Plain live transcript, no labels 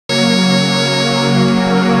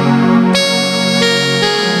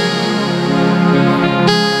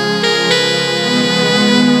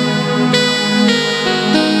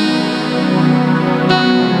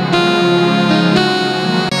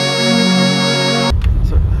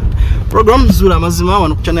program Zula Mazima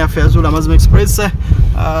wano ku channel ya Zula Mazima Express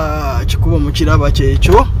kikuba mu kiraba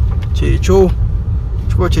kyecho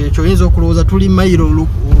yinza okulowooza tuli mailo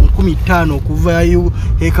 15 okuva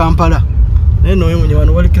e Kampala neno wewe mwenye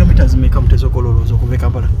wano wali kilometers meka mtezo kololozo okuva e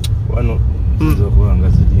Kampala wano zo kuanga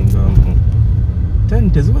zilinga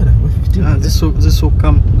 10 tezuwera 15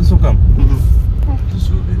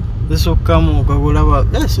 this will come okagolaba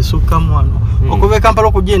this will come wano okuva e Kampala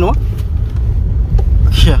okujeno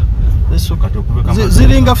yeah this will come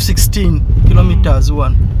zilinga 16 kilometers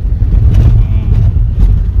one.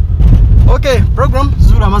 Okay, program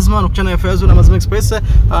Zula Mazima no channel ya Zula Mazima Express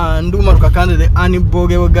nduma tukakande the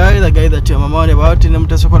Aniboge guy, the guy that mama wale about ne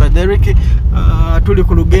mteso kola Derek tuli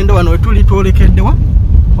ku lugendo wano tuli twolekeddewa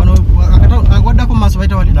wano agodda ko maso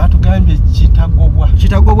baita wali atugambye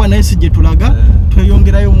kitagobwa naye sije tulaga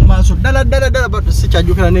tweyongerayo mu maso dala batu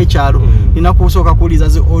sikyajukira ne kyalo ninakusooka kuliza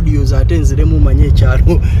ze audios atenzire mu manye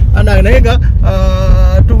ekyalo anayega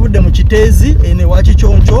tubudde mu kitezi ene wachi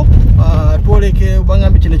choncho twoleke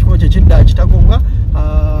bangambi kine kiko kidda kitagobwa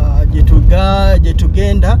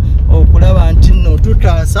jetugenda okulaba nti no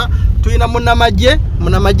tutasa tuyina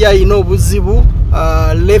Munamagye ayina obuzibu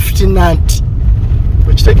lieutenant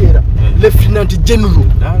okitegera lieutenant general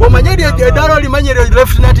omanyeri edalo limanyeri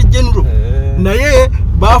lieutenant general naye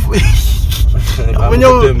bafunye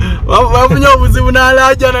obuzibu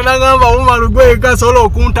n'alajana n'agamba Umaru gweka solo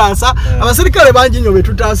okuntasa abasirikale bangi nnyo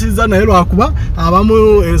betutasiza naye lwakuba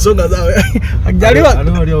abamu ensonga zaabwe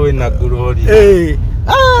ali owe naguloli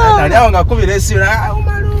ali awo ngakubira esira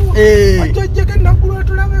Umaru ajjeke nagulu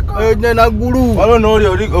tulabeko nagulu walo n'oli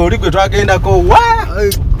oli gwe twagendako wa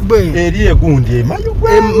eriye gundi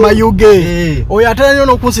mayuge oyo atanya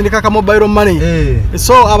n'okunsindika ka mobile money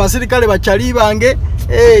so abasirikale bachali bange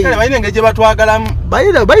kale bayine ngeje batwagalamu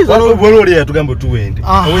bayiza n'obololi yatugamba tuwende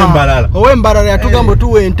owembalala yatugamba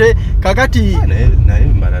tuwente kakati naye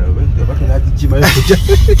mbalala batulagikima yokuja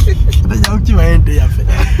batulagikima ente yafe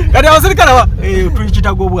kati abasirikale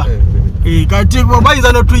tuyikitagobwa kati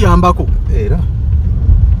bayiza n'otuyambako era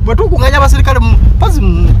bwetukunganya abasirikale pazi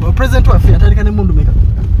president waffe atandika ne mundu meka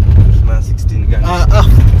 16 guns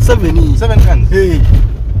 7 guns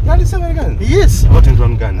Nali 7 guns? Yes. What in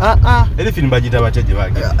one gun? Elifini bajita bacheje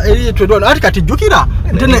bage. Eli twedona ati kati jukira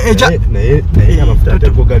ntene eja na mafuta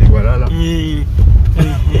ateko gali walala.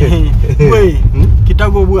 Bwe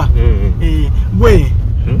kitagobwa. Bwe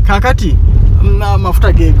kakati na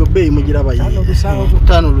mafuta gego bei mugira bayi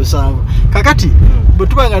 5 lusanvu kakati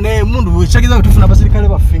bwetubanga ne mundu bwechagiza kutufuna basirikale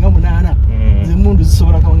bafinga munana ze mundu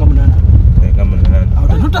zisobola kawanga munana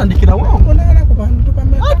tutandikira wao munana ku bantu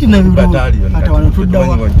tupamela ati na battalion ata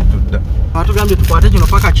wanatuddawa atugambye tukwate kino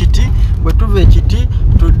paka kiti bwetuve kiti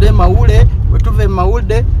tudde mawule bwetuve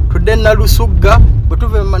mawulde tudde na lusugga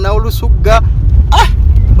bwetuve na lusugga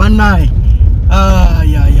banayi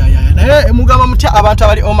naye mugamba mutya abantu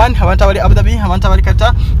abali Oman, abantu abali Abu Dhabi, abantu abali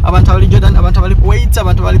Qatar, abantu abali Jordan, abantu abali Kuwait,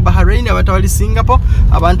 abantu abali Bahrain, abantu abali Singapore,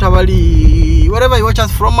 abantu abali wherever you watch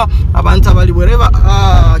us from, abantu abali wherever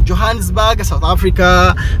Johannesburg, South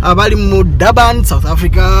Africa, abali mu Durban, South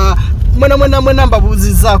Africa, mwena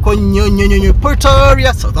mbabuzizako nnyo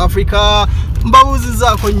Pretoria, South Africa,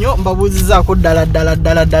 mbabuzizako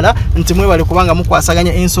dala nti mwebale kubanga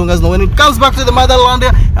mukwasaganya ensonga zino. When it comes back to the motherland,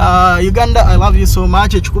 Uganda, I love you so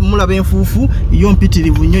much. Ekikumulaba enfuufu yo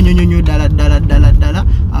mpitirivu nnyo dala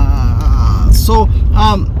so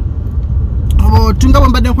tungaba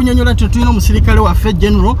mbadde kunyonyola tulina omusirikale waffe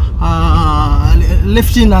general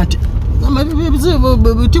lieutenant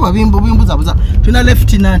bimbuzabuza tuna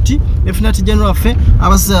lieutenant general waffe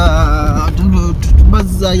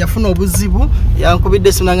baza yafuna obuzibu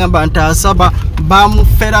yankubidde sinangamba ntasaba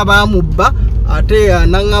bamufera bamubba ate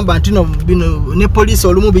nangamba ntino bino ne police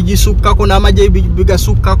olumu bijisukkako n'amagye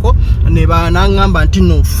bigasukkako ne banangamba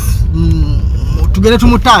ntino tugende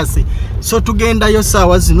tumutaase so tugenda yo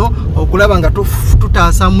sawa zino okulaba nga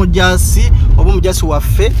tutaasa mujasi oba mujasi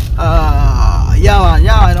waffe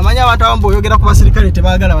namanya abantu abambo oyogera ku basirikale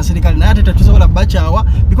tebaagala basirikale naye ate tetusobola bachawa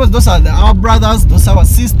because those are our brothers, those are our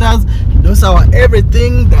sisters, those are our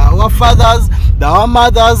everything, they are our fathers, they are our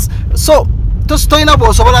mothers. So tostoina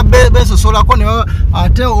bosobola besosola ko ne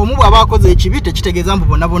ate omubu abakoze ekibi tekitegeeza mbu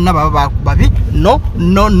bonna baba babi. No,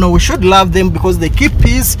 we should love them because they keep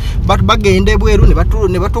peace, but bagende bweru ne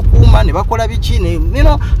batukuma ne bakola biki ne, you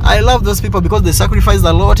know, I love those people because they sacrifice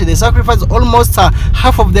a lot. They sacrifice almost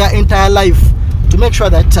half of their entire life to make sure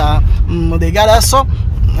that they got us. So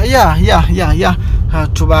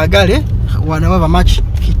tubagale wana baba match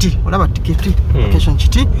kiti olaba kiti location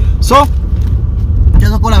kiti so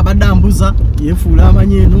jaza kola abadambuza yefula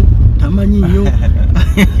amanyi eno tamanyi nnyo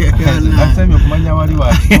nasabye kumanya wali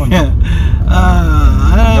wa kikondo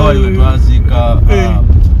wali wetwazika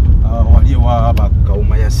wali wa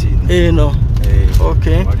Bakawuma Yasini eno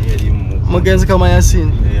okay wali eri mugenzi Kawuma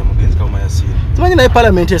Yasini mugenzi Kawuma Yasini tumanyi naye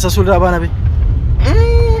parliament esasulira abaana be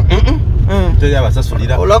teri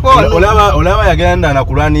abasasulira olaba yagenda na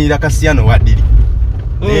kulwanirira Kasiyano Wadiri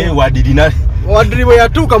Wadiri Wadiri bwe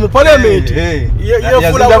yatuuka mu parliament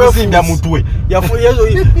yafula bwefuda mutwe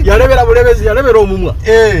yalebera bulebezi yalebera omumwa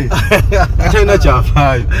atalina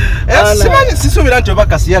kyafaayo sisuubira nti oba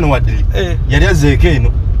Kasiyano Wadiri yali azeeko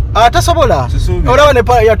eno atasobola olaba ne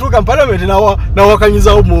yatuuka mu parliament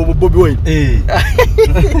nawakanyizawo mu Bobi Wine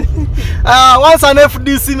once an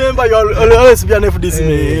FDC member you will always be an FDC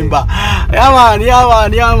member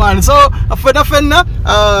yeah man so fenna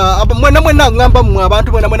mwena ngamba mu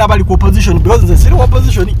abantu mwena bali ku opposition because nze siri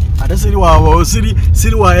opposition ate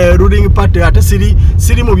siri wa ruling party ate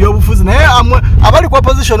siri mu byobufuzi naye abali ku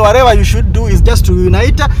opposition whatever you should do is just to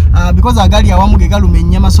unite because agali awamu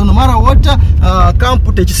gegalumenya masono mara what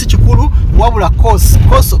camp tekisi kikulu wabula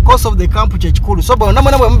course of the camp chekikulu so bonna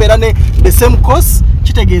mwena mbera ne the same course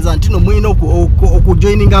kitegeeza ntino mwina oku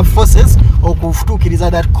joining up forces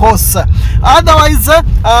okufutukiriza that course otherwise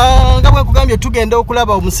ngabwe kugambye tugenda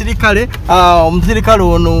okulaba omusirikale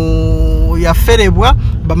ono yaferebwa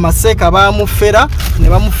bamaseka bamufera ne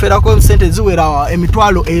bamuferako sente ziwera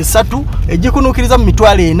emitwalo 3 ejikunukiriza mu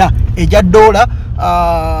mitwalo 4 eja dola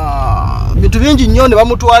bitu bingi nnyo ne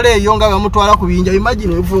bamutwala eyo nga bamutwala ku binja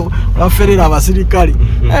imagine evo baferera abasirikale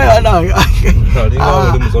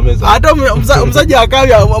ate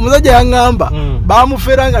omusajja yangamba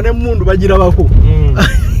bamuferanga ne mundu bagirabako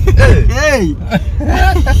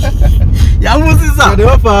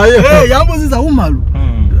yamuziza umalu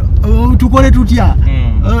tukole tutya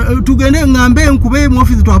tugende ngambe nkube mu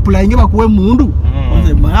office to apply nge bakuwe mundu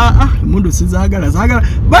mundu sizagala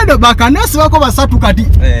bado bakanasi bako basatu kati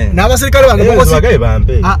n'abasirikale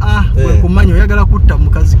bange kumanyo yagala kutta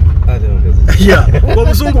mukazi ya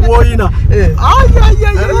omusungu boyina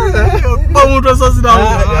omuntu asasira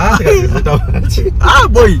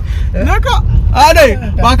boy naka ade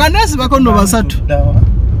bakanasi bako no basatu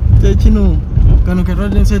kino kano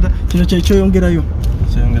ketwadde nseda kino kyekyo yongerayo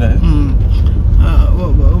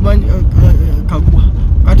kagwa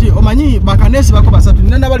kati omanyi bakanesi bako basatu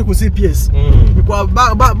nenda bali ku CPS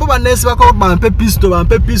bo banesi bako bampe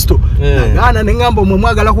pisto ngana nengambo mwe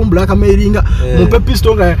mwagala kumbulaka mailinga mumpe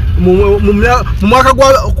pisto nga mu mwaka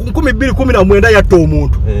gwa 2019 yatta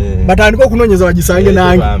omuntu batandika okunonyeza bagisange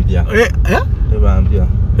nange bampya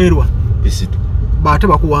erwa pisto bate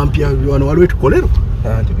bakuwampya wano waliwo tukolero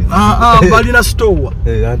balina store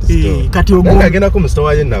kati ogenda agenda ku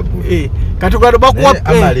store ye nagu kati gado bakuwa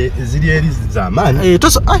amale ziri eri zamani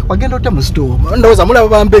toso wagenda ote mu store ndoza mulaba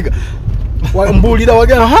bambega mbulira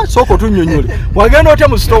wagenda soko tunyonyole wagenda ote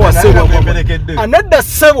mu store wasebo anedda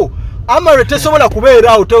sebo amale tesobola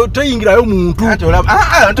kubeera awo toyingirayo muntu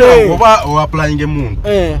oba oapplying muntu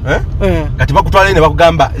kati bakutwala ne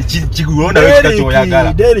bakugamba kigulonda ekikakyo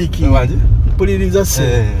yagala puliriza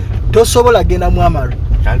se tosobola genda mu amalo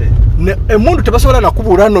emundu tebasobola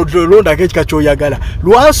nakubula nolonda ekika kyoyagala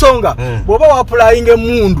lwansonga bwoba wapplying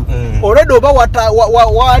emundu already oba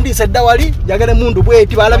wandise dawali jagala emundu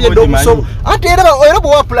bweti balabye ddo obusobo ate era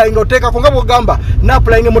bwe wapplying oteekako nga bwogamba na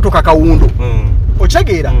applying emotoka kawundo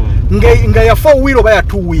okitegera nga ya 4 wheel oba ya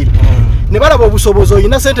 2 wheel ne balaba obusobozi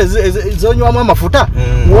oyina sente zonywamu amafuta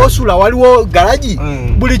wosula waliwo garaji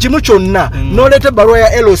buli kimu kyonna noleeta ebbaluwa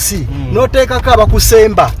ya LOC noteekako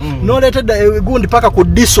abakusemba noleeta gundi paka ku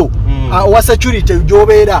diso wa security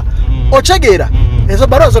gyobeera okitegera ezo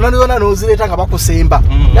bbaluwa zonna nozireeta nga bakusemba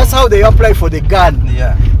that's how they apply for the gun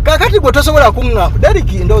kakati gwe tosobola kuŋŋamba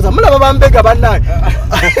Derek ndowooza mulaba bambega bannaye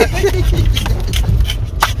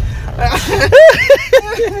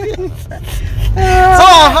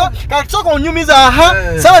kakisoko onyumiza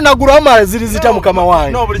sawa nagura amala ziri zita mukama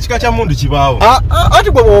wange no buli kika kya mundu kibaawo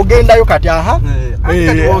ati gwe ogendayo kati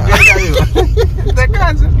kati ogendayo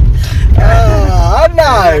tekanze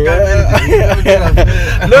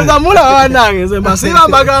ndoza mula wanange nze mbasiba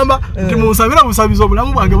mbagamba nti munsabira busabizo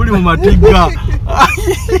obulamu bwange buli mu matiga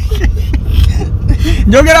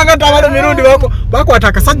njogera nga tabale mirundi bakwata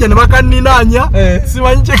akasajja ne bakaninanya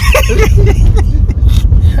simanyi kye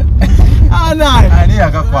ani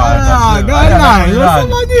akakwata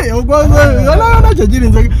simanyi ogwona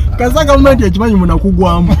kyekirinze kasa gavumenti ekimanyi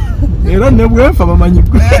munakugwamu era ne bwefa bamanyi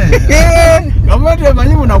gavumenti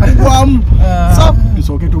emanyi munakugwamu so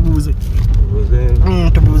tusooke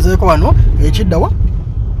tubuuzeeko wano ekiddawa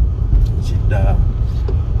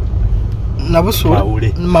nabusula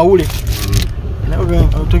mawule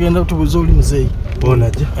tugenda tubuuza oli muzeeyi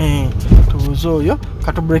onaje tubuuza oyo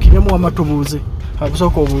katu breakingemu wama tubuuze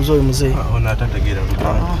akusooka obuuza oyo muzeeyi ono atategeera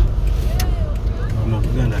ono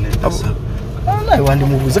tugenda naye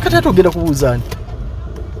wandimubuuze kati ate ogenda kubuuza ani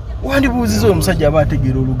wandibuuziza oyo omusajja aba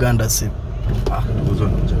ategeera Oluganda sebo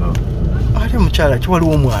ate mukyala ki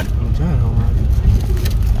waliwo omwana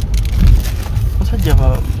musajja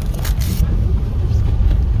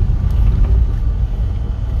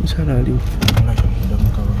mukyala aliwo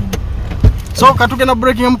so katugenda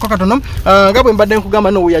breaking mu katono nga bwe mbadde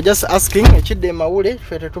nkugamba no we are just asking ekidde mawule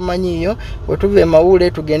ffe tetumanyiyo bwe tuve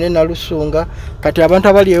mawule tugende na Lusunga kati abantu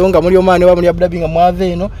abali eyo nga muli omwana wa muli Abdabi nga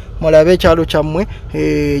mwave eno mulabe ekyalo kyammwe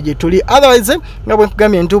gye tuli otherwise nga bwe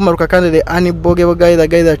nkugambye ntuma lukakandere ani boge the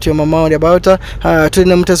guy that your mama on about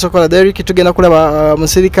tulina Muteso kola Derek tugenda kulaba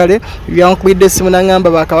musirikale byankubidde simu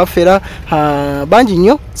nangamba bakabafera bangi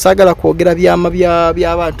nnyo sagala kwogera byama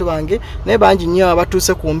by'abantu bange naye bangi nnyo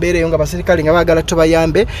abatuuse ku mbeera eyo nga basirikale nga baagala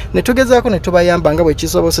tubayambe ne tugezaako ne tubayamba nga bwe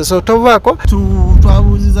kisobose so tovaako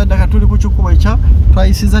twabuuziza ddaka tuli ku kikubo ekya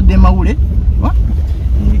twayisiza dde mawule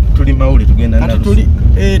tuli mawule tugenda na tuli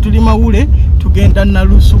mawule tugenda na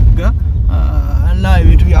Lusugga naye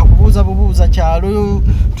ebintu byakubuuza bubuuza kyalo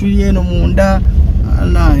tuli eno munda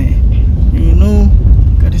naye ino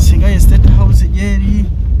kati singa ye state house gyeri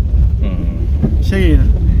sheyera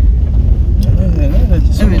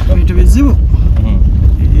ebintu bizibu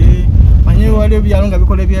manyi waliwo byalo nga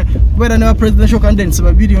bikola bya kubeera ne ba presidential candidates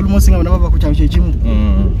babiri almost nga bava ku kyalo kyekimu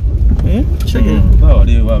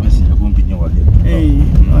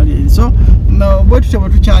so bwe tutya bwe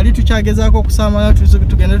tukyagezaako okusaamala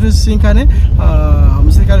tugenda tusisinkane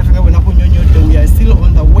omusirikale fenga bwe nakunyonyodde we are still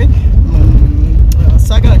on the way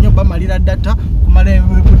saagala nnyo bamalira data kumala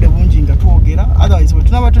ebudde bungi nga twogera otherwise bwe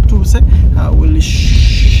tunaba tutuuse will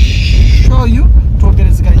show you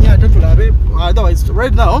twogerezeganya ate tulabe otherwise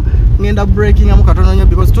right now ngenda breaking amu katono nnyo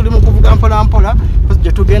because tuli mu kuvuga mpola mpola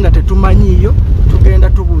gye tugenda tetumanyiyo tugenda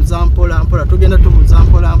tubuuza mpola mpola tugenda tubuuza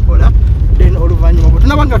mpola mpola then oluvannyuma bwe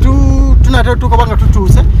tunabanga tunatuukabanga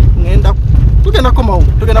tutuuse tugenda komawo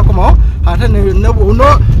ate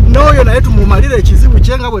n'oyo naye tumumalira ekizibu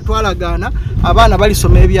kye nga bwe twalagaana abaana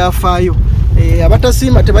balisoma ebyafaayo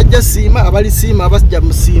abatasiima tebajja siima abalisiima abajja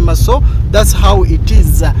musiima so that's how it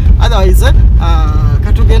is otherwise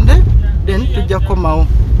katugende then tujja komawo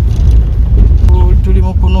tuli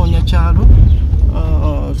mu kunoonya kyalo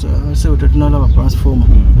sewe tetunalaba transformer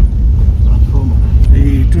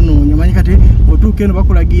tunoonya manyi kati otuuka eno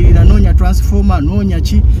bakulagirira noonya transformer noonya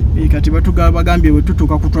ki kati bagambye bwe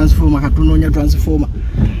tutuuka ku transformer katunoonya transformer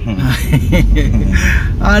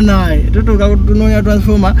anaye tutuuka tunoonya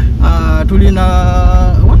transformer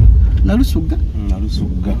tulina Nalusugga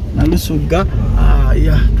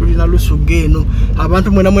tulina Lusugga eno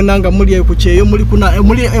abantu mwena nga muli ku kyeyo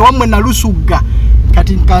muli ewammwe Nalusugga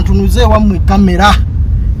kati kantunuze ewammwe kamera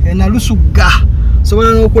Nalusugga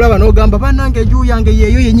sobola n'okulaba n'ogamba bannange eju yange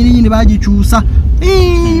yeeyo yennyini bagikyusa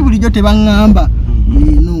bulijjo tebaŋŋamba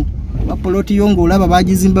eno bapoloti yo ng'olaba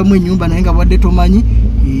bagizimbamu ennyumba naye nga badde tomanyi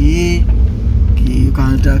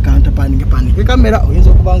kanta panike kamera oyinza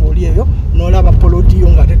okuba ng'oli eyo n'olaba poloti yo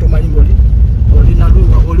nga ate tomanyi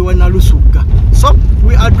oli Nalusugga so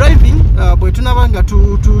we are driving bwe tunaba nga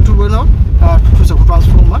tubona tutuuse ku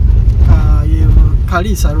transformer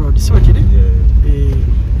Kalisa road so kiri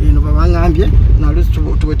eno babaŋŋambye nalo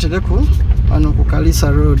tuwetereku wano ku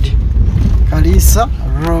Kalisa road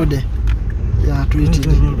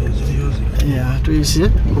tuyise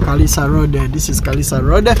ku Kalisa road this is Kalisa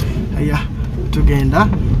road tugenda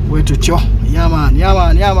wetutyo yamaani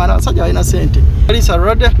abasajja balina sente Kalisa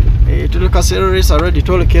road tuli Kalisa road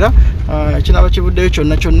twolekera kinaba kivuddeyo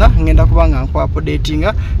kyonna ngenda kuba nga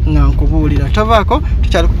nkuapodatinga nga nkubuulira tavaako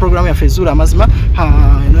tukyali ku programu yaffe ezuula amazima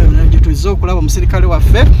gye tuyize okulaba omusirikale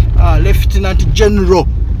waffe Lieutenant General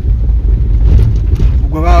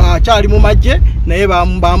gwe akyali mu magye naye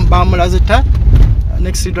bamulaze ta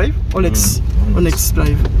next drive Onyx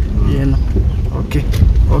drive yeno okay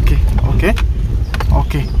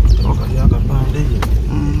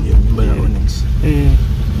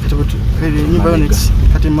nyumba ya Onyx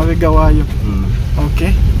kati mabega waayo okay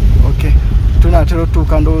tunatera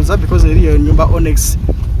otuuka ndowooza because eriyo nyumba Onyx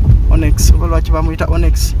oba lwaki bamuyita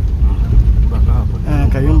Onyx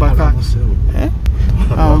kayumba ka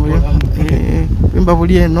yumba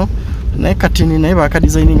buli eno naye katini naye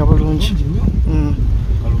bakadizayininga bulungi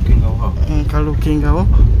kalukingawo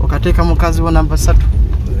okateeka mukazi wo namba 3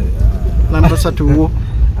 wo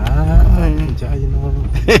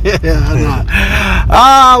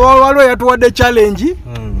waliwo yatuwadde challenge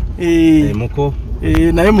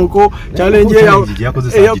naye muko challenge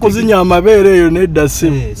eyo kuzinya amabere eyo nedda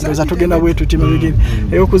simu ngoza tugenda bwetu tima bigini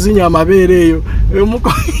eyo kuzinya amabere eyo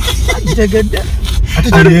muko tegedde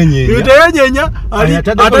Yutenyenya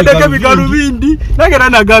atadeke bigalubindi nagera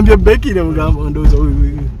nagambye bekire mugambo ndozo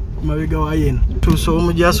mabega wa yena tuso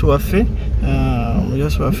omujasi waffe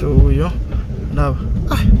uyo ndaba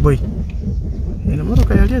boy ina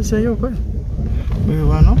motoka yali azeyo kwa wewe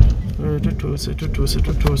wano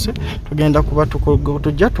tutuse tugenda kuba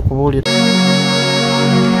tujja tukubulira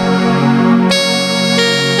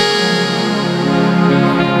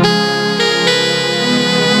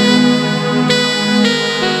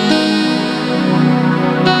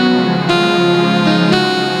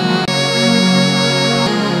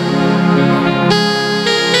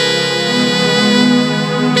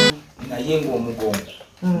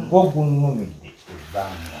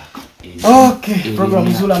Okay,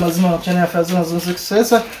 program zula mazima channel ya Fazuna Zone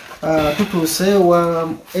Success. Tutuse wa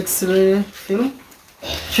X-ray film.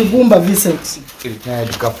 Chigumba Vincent.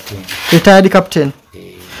 Retired captain.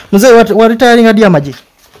 Mzee wa retiring hadi amaji.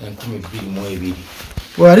 12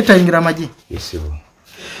 wa retiring amaji. Yes.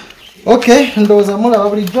 Okay, ndoza mula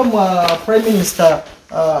babuli jomwa prime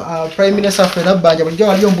minister Fred Banja bujja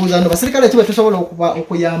wali ombuza ndo basirikale kibe tusobola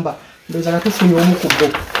okuyamba. Ndoza katufunye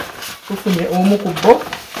omukubbo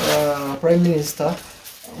prime minister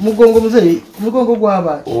mugongo muzei mugongo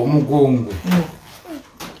gwaba omugongo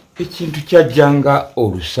ekintu kyajjanga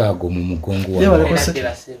olusaago mu mugongo wa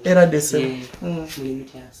era dese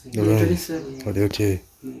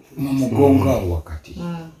mu mugongo wakati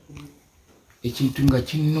ekintu nga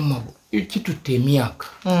kinnuma ekitutte emyaka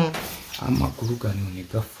amakulu gano ne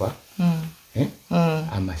gafa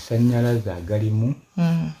amasannyalaze agalimu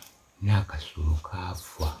n'akasolo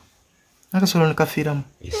kafa nakasolo ne kafiiramu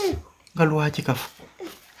galwaki kafa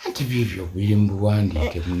ati bibyo biri mu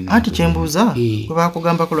buwandiike bunna ati kyembuuza bwe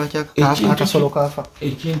bakugamba ko lwaki akasolo kafa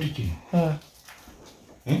ekintu kino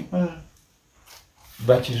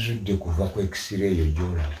bakizudde kuva ku X-ray eyo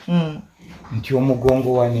gy'olaba nti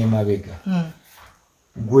omugongo wa n'emabega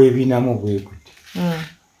gwebinamu bwekuti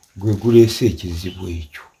gwe guleese ekizibu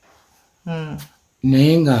ekyo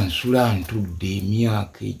naye nga nsula ntudde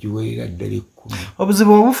emyaka egiwerera ddala 10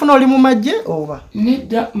 obuzibu obufuna oli mu magye oba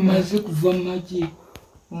nedda maze kuva mu magye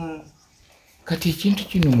kati ekintu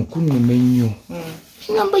kino mukunnuma ennyo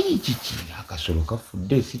ngamba yikiki akasolo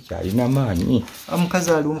kafudde sikyalina maanyi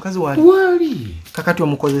omukazi wali kakati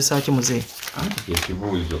omukozesa ki muzee anti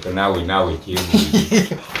ekibuuzo naawe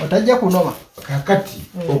kyebuuzo otajja kunoma kakati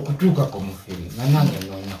okutuuka ku mufere nange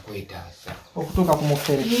noona kwetaasa okutuuka ku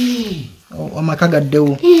mufere amaka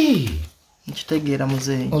gaddewo nkitegeera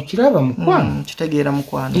muzee okiraba mukwano nkitegeera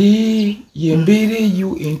mukwano yembeera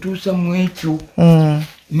eyo entuusa mu ekyo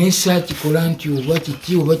nesa kikola nti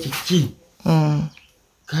oba kiki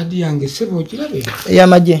kadi yange sebo okirabe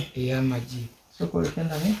ey'amagye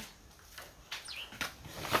sokolekendane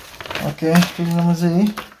okay tulina muzee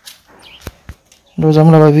ndowooza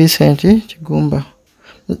mulaba Vincent Kigumba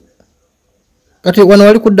kati wano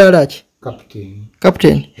wali ku ddaala ki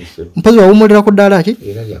captain mpozi wawumulira ku ddaala ki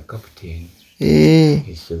era ya captain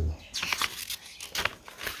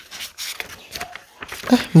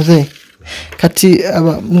muzee kati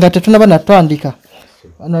nga tetunaba natwandika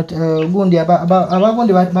gundi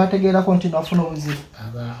abagundi bategeerako nti nafuna obuzibu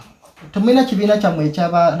temulina kibiina kyammwe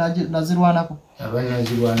ekyaba nazirwanako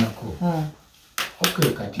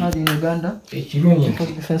kati Uganda ekirungi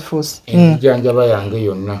Defense Force enjanjaba yange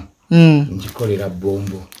yonna ngikolera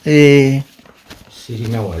bombo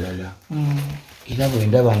sirina walala era bwe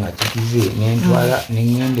ndaba nga kikize nentwala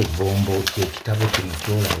neŋŋenda ebbombo kyekitabo kino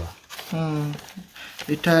kyolaba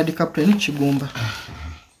retired captain Kigumba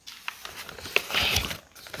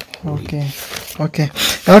okay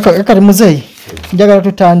kati muzeeyi njagala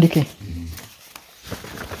tutandike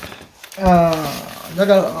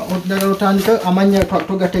njagala tutandike amanya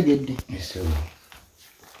tugategedde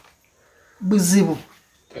buzibu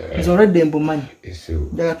nze olwedde mbumanyi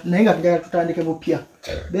naye nga tujagala tutandike bupya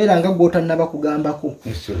beera nga gw'otannaba kugambako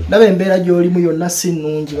ndaba embeera gy'olimu yonna si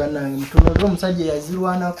nnungi bannange mutunulire omusajja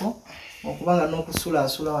yazirwanako okubanga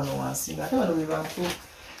n'okusulaasula wano wansi ng'ate bano be bantu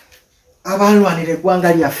abalwanira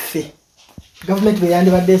eggwanga lyaffe gavumenti bwe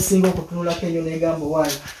yandibadde esinga okutunulako enyo n'egamba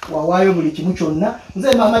wawaayo buli kimu kyonna nze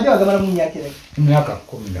amagye wagamala mu myaka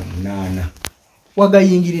 18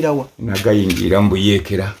 wagayingirira wa nagayingirira mu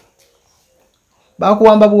buyeekera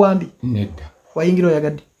bakuwamba buwambi nedda wayingira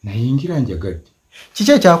oyagadde nayingira njagadde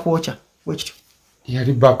kiki ekyakwokya bwekityo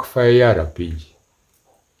yali backfire ya RPG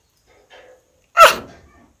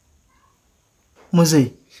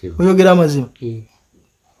muzeeyi oyogera amazima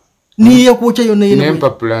niye kwokya yonna yene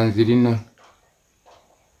empapula nzirina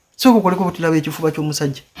Soko koleko butirabe ekifuba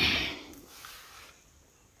ky'omusajja.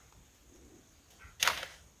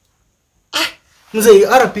 Mzee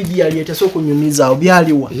RPD aliyete soko nyumiza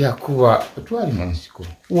obyaliwa. Yakuba twali mu nsiko.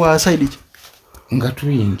 Wa side ki? Nga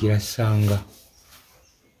tuyingira sanga.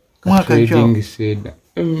 Mwaka trading said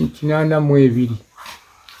kinana mu ebiri.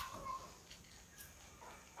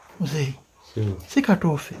 Mzee.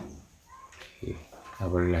 Sikatofe.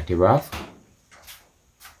 Abalala tebafa.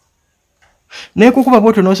 Nekukuba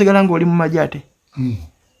boto nosigala ng'oli mu majate.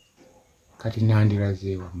 Kati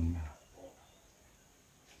nandirazeewa muna.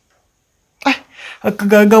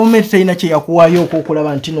 Gavumenti tayina kye yakuwaayo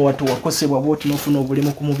okulaba nti no watu wakosebwa bwoti n'ofuna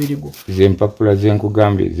obulimu ku mubiri gwo. Ze mpapula ze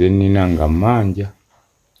nkugambye ze nnina nga manja.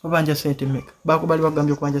 Babanja sente meka. Bakubali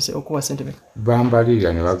bagambye okubanja okuwa sente meka.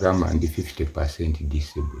 Bambalira ne bagamba ndi 50%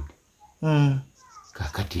 disabled.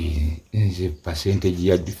 Kakati nze percentage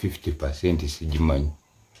ya 50% sigimanyi.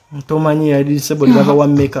 Tomanyi ya disabled baba wa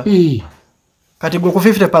meka. Kati gwo ku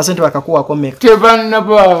 50% bakakuwa ko meka.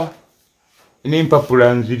 Tebannaba.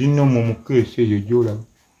 N'impapula nzirino mu mukeese eyo gy'olaba.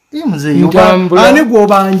 Mzee ani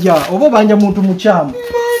gw'obanja oba obanja muntu mukyamu.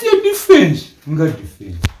 Banja defense nga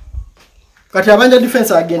defense. Kati abanja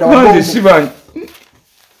defense agenda wa bombo. Siba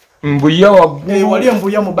mbuya waggulu. Wali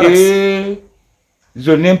mbuya mu barasi.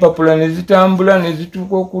 Zonna empapula ne zitambula ne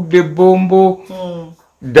zituuka okudda ebbombo.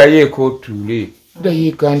 Ddayo otuule.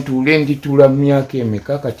 Ddayo ntuule ndituula mu myaka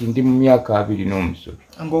emeka kati ndi mu myaka 20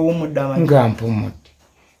 ng'owummudde amanyi. Nga mpumudde.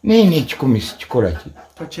 Nene ekikumi sikikola ki?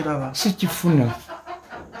 Tokiraba. Sikifuna.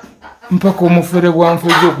 Mpaka omufere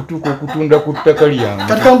bwanfuza okutuuka okutunda ku ttaka lyange.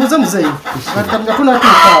 Kati kambuze muzeeyi. Kati nga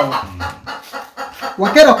tunatuukaawo.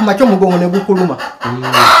 Wakeera ku makya omugongo ne gukuluma.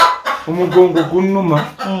 Omugongo gunnuma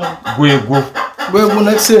gwegwo. Gwegwo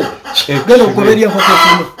nekise. Genda okugoberya enkoko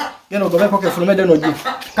efulume. Genda ogobe enkoko efulume deno gi.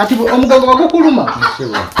 Kati omugongo bagukuluma.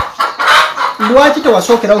 Lwaki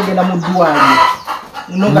tewasookera ogenda mu ddwaliro?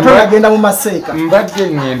 Nga tolagenda mu maseeka.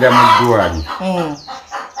 Mbadde ngenda mu ddwaliro.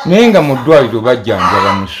 Naye nga mu ddwaliro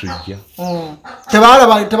bajjanjaba musujja.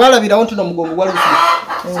 Tebaalabirawo nti n'omugongo gwali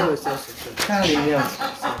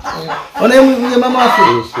ono ye mama waffe.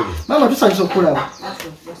 Mama tusanyusa okulaba.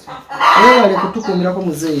 Wewale kutukuumirako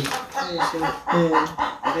muzeeyi.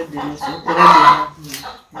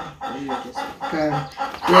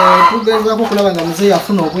 Tugezaako okulaba nga muzeeyi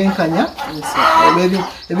afuna obwenkanya.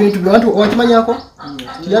 Ebintu byewantu wakimanyako?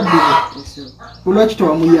 Tiyabbiwe. Lwaki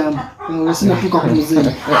tewamuyamba? Sinatuuka ku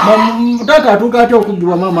muzeeyi. Taata atuuka atya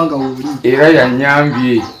okubbibwa maama nga wooli? Era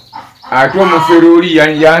yannyambye. Ate omufere oli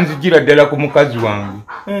yanzigira ddala ku mukazi wange.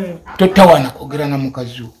 Totawana kwogera na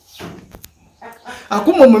mukazi wo.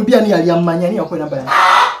 Akuma omumpya ni yali ammanya ni yakwera baya.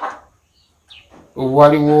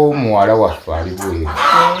 Waliwo muwala waffe ali bweru.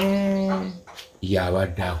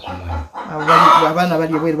 Yabadde akumanya. Abaana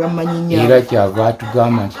bali bweru bamanyi nnyo. Era kyava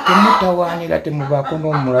atugamba nti temutawaanira temubaako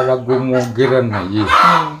n'omulala gw'omwogera naye.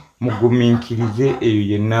 Mugumiikirize eyo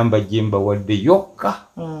ye nnamba gye mbawadde yokka.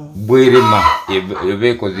 Bwerema eba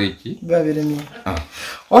ekoze ki? Gaberemye.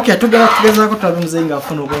 Okay, tugezaako tulabe muzeeyi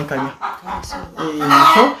ng'afuna obwenkanya.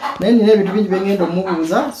 So naye nina ebintu bingi bengenda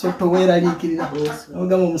omubuuza so toweeraliikirira.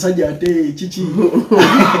 Ogamba omusajja ate kiki?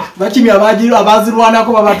 Bakimya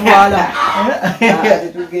abaazirwanako babatwala.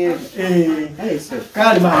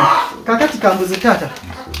 Kale mama, kakati kambuze taata.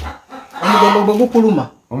 Omugongo bwe gukuluma.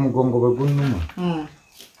 Omugongo bwe gunnuma.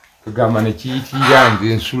 Kagamba ne kiyitira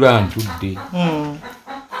nze nsula ntudde.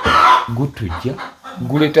 Gutujja.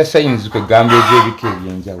 Guleta sayinzi kwegamba ez'ebika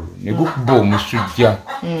ebyenjawulo ne gukuba omusujja.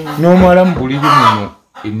 N'omala mu buliri muno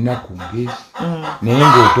ennaku ngezi. Naye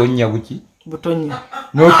ng'otonnya buki? Butonnya.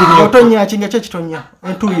 N'otumya kinga kye kitonnya.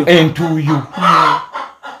 Entuuyo. Entuuyo.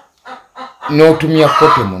 N'otumya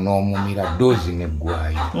kotemu n'omumira doozi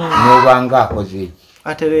neggwayo. N'obanga akoze eki?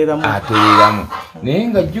 Atereramu. Naye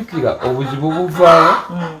nga jjukira obuzibu buvaawo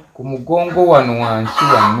ku mugongo wano wansi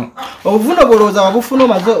wano. Obuvuno bolooza wabufuna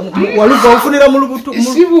omaze waluga ofunira mu lubuto.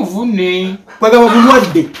 Si buvune. Kwagamba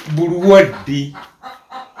bulwadde.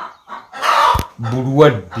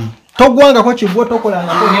 Togwangako kibwo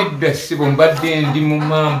tokolangako. Nedda sibo mbadde ndi mu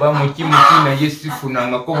mamba mu kimuki naye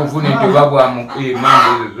sifunangako buvune nti babwamu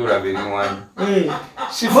mamba ezo zolaba ennwanyi.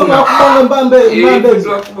 Sifuna kubanga mbambe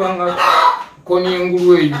ezo. Kubanga koni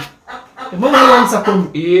engulu eyo. Mama wansa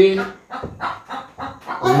koni.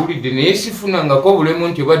 Owulidde naye sifunangako bulemu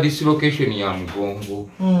nti oba dislocation ya mugongo.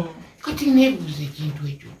 Kati neebuuza ekintu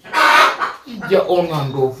ekyo. Ijja on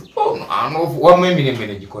and off. Wamu emirembe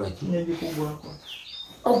ne gikola ki?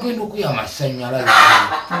 Ogenda okuya amasannyalaze.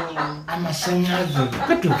 Amasannyalaze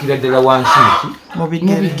gatuukira ddala wansi mu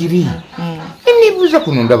bigiri. Neebuuza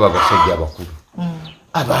kuno ndaba abasajja abakulu.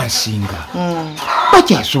 abansinga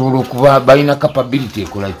bakyasobola okuba balina capability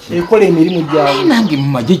ekolaki ekola emirimu gyabwe nange mu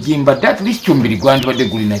magye gyembadde at least ombiri gwandibadde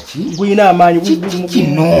gulina ki gulina amaanyi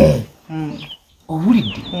kino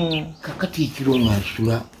owulidde kakati ekiro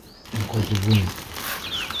ngansula nkozi buni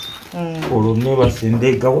olwo nebase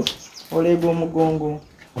ndeegawa oleega omugongo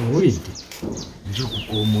owulidde nze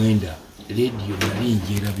okuka omwenda rediyo nali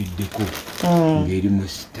ngyerabiddeko ng'eri mu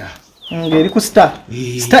star ng'eri ku star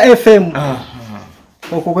fm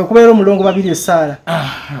okwo kwe kubeera omulongo babiri essaala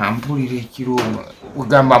mpulira ekiro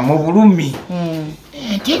ogamba mu bulumi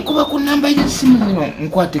nteekuba ku namba y'essimu zino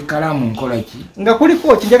nkwata ekkalaamu nkolaki nga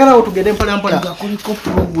kuliko kinjagalawo tugende mpolampola nga kuliko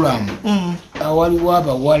puroguramu awaliwo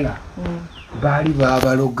abawala baali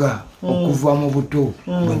baabaloga okuva mu buto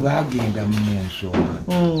bwe baagenda mu nsonga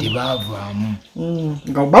tebaavaamu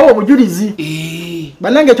nga bawa obujulizi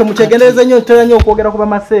bannange ekyo mukyegendereza nnyo ntera nnyo okwogera ku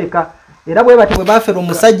bamaseeka era bwe bati bwe bafera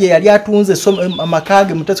omusajja eyali atunze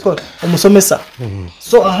amakaage mutesiko omusomesa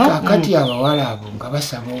so kakati abawala abo nga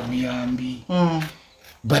basaba obuyambi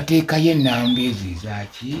bateekayo ennamba ezo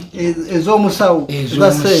ezaki ez'omusawo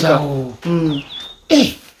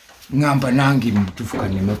ngamba nange mutuufu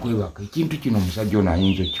kaneme kwebaka ekintu kino omusajja ono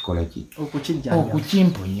ayinza okukikola ki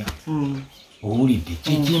okukimponya owulidde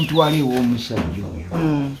kyekintwala ew'omusajja oyo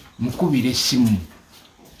mukubira essimu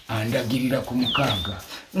andagirira ku mukaaga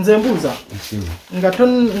nze mbuuza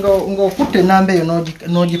nga okutta enamba eyo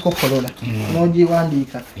n'ogikokolola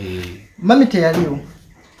n'ogiwandiika mami teyaliwo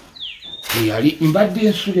yali mbadde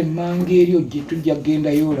ensula emmanga eryo gye tujja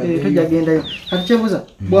gendayo kati kyebuuza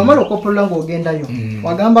bw'amala okopolola ng'ogendayo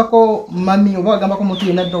wagambako mami oba wagambako muntu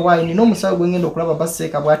yenna ddo waayi nina omusawo gwe ngenda okulaba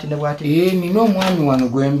baseeka bwati ne bwati nina omwami wano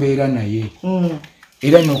gwe mbeera naye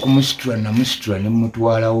era n'okumusitula namusitula ne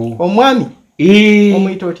mumutwalawo omwami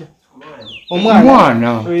omuyita otya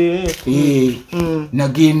omwana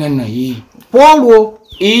nagenda naye polwo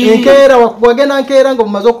enkeera wagenda nkeera nga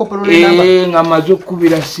mumaze okukopolola enamba nga maze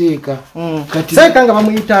okukubira seeka seeka nga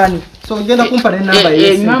bamuyitaani so ogenda kumpa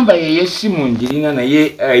enamba yey'essimu njirina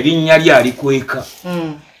naye erinnya lyali kweka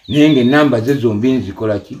naye nga enamba ze zombi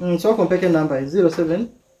nzikola ki sooka ompeka enamba 07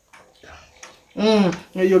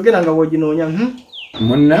 yogera nga woginoonya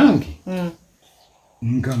munnange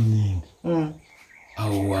nga ngenda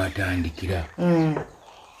awo watandikira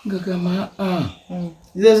ngagamba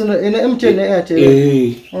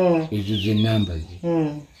ezo zenamba ze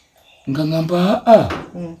nga ngamba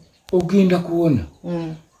ogenda kuwona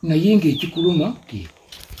naye ngaekikuluma nti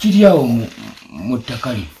kiri awo mu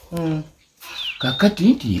ttaka lyo kakati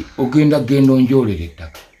nti ogenda genda onjolera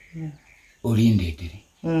ettaka olindeetere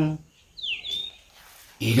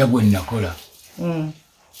era bwe nakola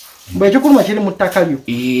bwekikuluma kiri mu ttaka lyo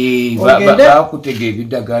bakutega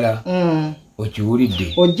ebiddagala okiwulidde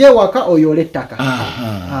ojje waka oyole ettaka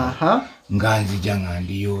nga nzija nga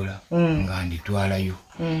ndiyoola nga nditwalayo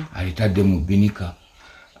alitadde mu binika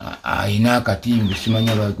ayina akatimbi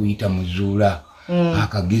simanya bakuyita muzuula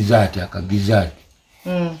akagizaati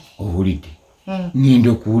owulidde ngenda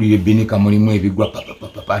okuwulira ebinika mulimu ebigwa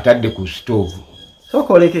atadde ku stoovu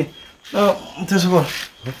sokoleke tesobola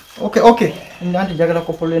okay nanti njagala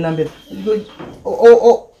kopolola enamba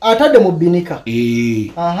atadde mu binika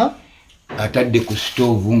atadde ku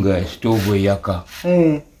stoovu nga stoovu eyaka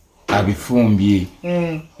abifumbye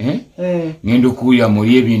ngenda okuwulira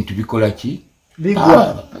muli ebintu bikola ki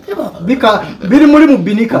biri muli mu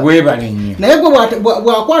binika webale nnyo naye gwe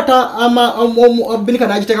bwakwata binika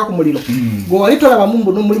n'agiteeka ku muliro gwe wali tolabamu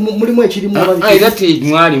mulimu ekirimu era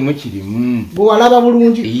temwalimu kirimu gwe walaba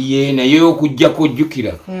bulungi iye naye okujjako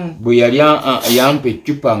ojjukira bwe yali yampa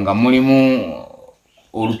eccupa nga mulimu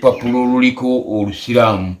olupapulo oluliko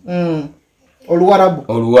olusiraamu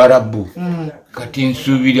oluwarabu kati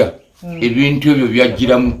nsuubira ebintu ebyo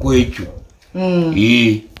byajjira mu kwekyo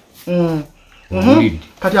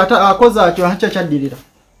kati akoze atyo akyo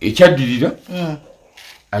ekyaddirira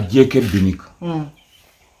ajjeeko ebinika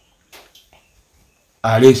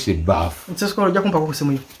aleese ebbaafu ojja kumpa ku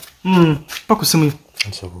simu yo pa ku simu yo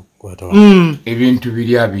ebintu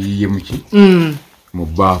biri abiyiye muki mu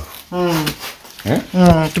bbaafu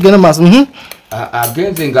tugenda maaso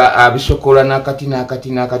agenze nga abisokola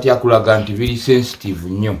nakati akulaga nti biri sensitive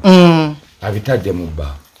nnyo abitadde mu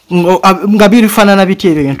bbaafu nga birifaanana biti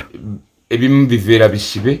ebintu ebimu biveera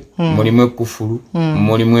bisibe mulimu ekkufulu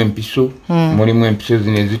mulimu empiso mulimu empiso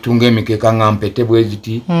zino ezitunga emikeeka nga mpete bwe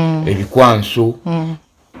ziti ebikwanso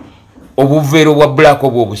obuveera obwa black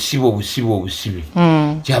obwo obusibe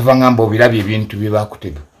kyava ngamba obirabye ebintu bye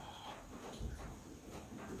bakutega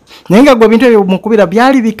naye nga gwe ebintu ebyo mukubira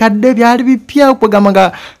byali bikadde byali bipya kwegamba nga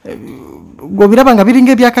gwebiraba nga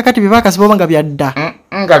biringa ebyakakati bye bakasiba oba nga byadda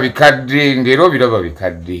nga bikadde ngero biraba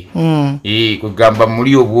bikadde kugamba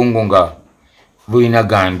muri obwongo nga bulina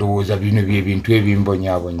gandowooza bino byebintu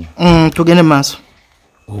ebimbonyabonya tugende maaso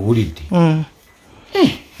owulidde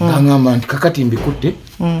ngangamba nti kakati mbikutte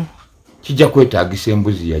kijja kwetaagisa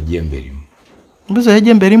embuzi ya jjembe erimu mbuzi ya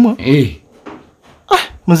jjembe erimu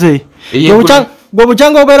muzeeyi gwe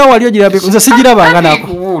bukyanga obeera wali ogirabye nze sigirabanga nako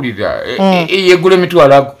kuwulira yegula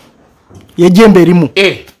emitwalo ago yejjembe erimu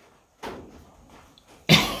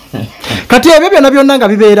kati ebyo byonna byonna nga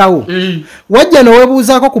bibeerawo wajja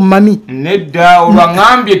noweebuuzaako ku mami nedda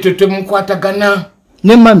olwaŋambye tetemukwatagana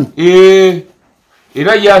ne mami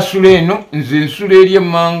era yasula eno nze nsula eri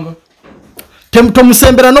emmanga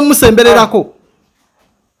tomusembera n'omusembererako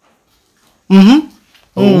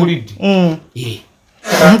owulidde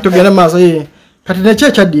tugende maaso kati nekyo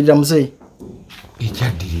ekyaddirira muzeeyi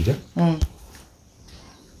ekyaddirira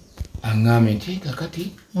aŋŋambye nti kakati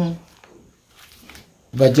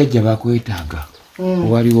bajjajja bakwetaaga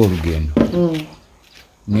waliwo olugendo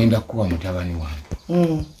ngenda kuwa mutabani wange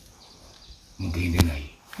mugende naye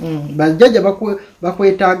bajjajja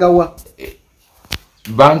bakwetaagawa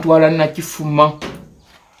bantwala nakifuma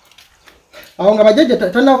awo nga bajjajja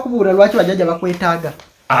tannakubuulira lwaki bajjajja bakwetaaga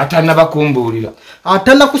atannabakumbuulira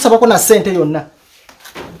atannakusabako na ssente yonna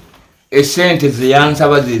esente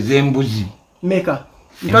zeyansaba zezembuzi meka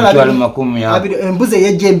emitwalo 20 embuzi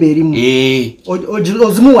ey'ejjembe erimu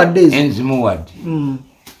ozimuwadde ezo enzimuwadde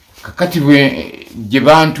kakati gye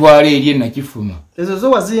bantwala eri enakifuma ezo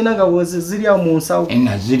zo wazirina nga zirya mu nsawo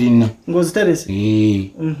nazirina ng'oziterese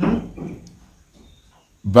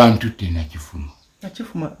bantutte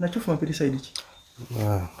nakifuma pirisaidi ki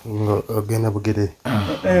ogenda bugere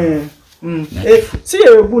si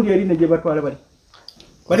eyo gundi erine gye batwala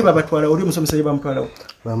bali babatwala oli omusomesa gye bamutwalawo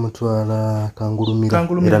bamutwala kangulumira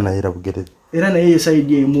era naye era bugere era naye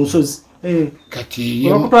yesaidi eyo mu nsozi kati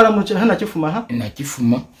bakutwala mu nakifuma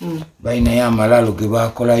nakifuma balinayo amalaalo ge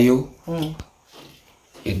bakolayo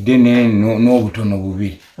eddene n'obutono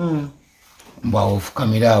bubiri mbwawe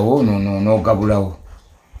ofukamira awo n'ogabulawo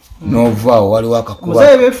novaawo waliwo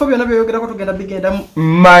akakuba ebifo byonna byeyogerako tugenda bigendamu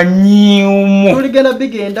manyiimu tuligenda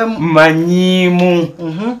bigendamu manyiimu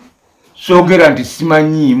soogera nti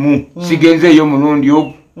simanyiimu sigenzeeyo mulundi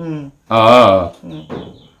ogwo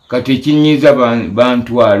kati ekinyiiza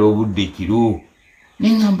bantwala obudde kiro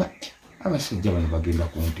neŋŋamba abasajja bano bagenda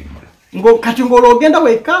kuntemula kati ng'olwogenda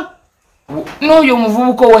wekka n'oyo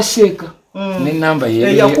omuvubuka owaseeka nenamba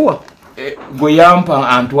yakuwa bwe yampa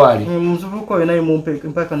antwale muvubuka oyo naye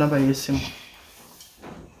mpaka namba yesimu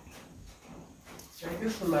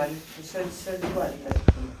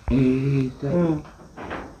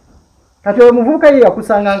kati oyo muvubuka ye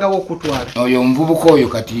yakusangangawo okutwala oyo omuvubuka oyo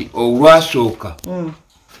kati olwasooka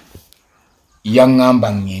yaŋŋamba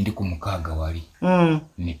ŋŋendi ku mukaaga wali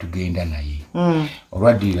ne tugenda naye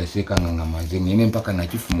olwaddirira seeka nga ngamaze ŋŋende mpaka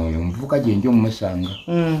nakifuma oyo omuvubuka gye nja omumusanga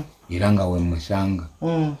era nga wemusanga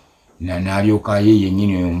n'alyoka ye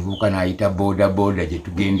yennyini oyo omuvubuka n'ayita booda gye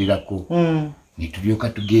tugenderako ne tulyoka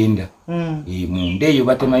tugenda munda eyo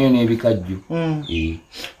batemayo n'ebikajjo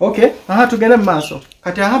tugende mu maaso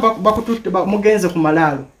kati bakututte mugenze ku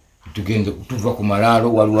malaalo tuva ku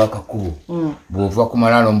malaalo waliwo akakubo bw'ova ku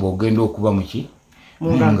malaalo mbw'ogenda okuba muki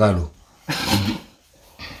mu ngalo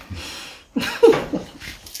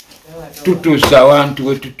tutuusa awantu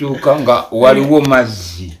we tutuuka nga waliwo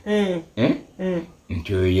mazzi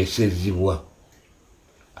nti oyo yesezibwa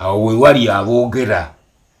awo we wali aboogera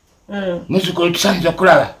muzukulu tusanze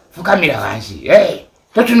okulaba fukamira wansi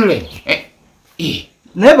totunule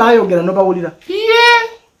naye baayogera nobawulira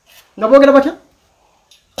nga boogera batya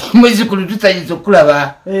muzukulu tusanze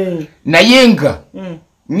okulaba naye nga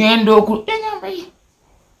ŋŋenda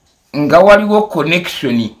nga waliwo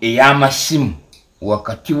connection ey'amasimu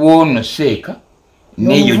wakati w'ono seeka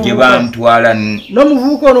neyo gye bantwala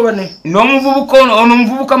n'omuvubuka ono bane ono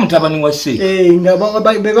omuvubuka mutabani wa seeka nga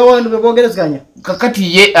bebogerezganya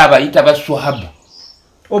kakati ye abayita baswahaba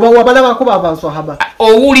oba wabalabako babaswahaba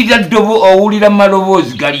owulira ddobo owulira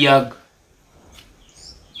maloboozi gali aga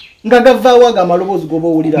nga gavaawo ago amaloboozi goba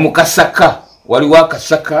owulira mu kasaka waliwo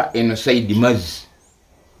akasaka eno saidi mazzi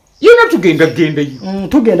yena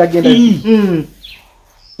tugendagendayo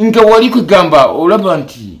nga wali kugamba olaba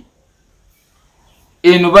nti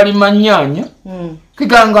eno bali manyaanya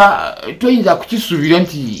kiganga toyinza kukisuubira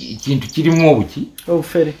nti kintu kirimu obuki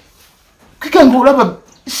obufere kiganga olaba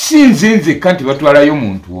si nze nzekka nti batwalayo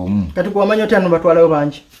muntu omu kati kuwamanya otya no batwalayo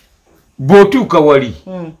bangi bw'otuuka wali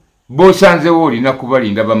bw'osanzewo olina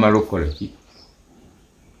kubalinda bamala okukola ki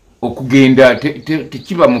okugenda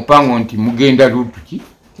tekiba mupango nti mugenda luutu ki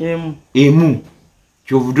emu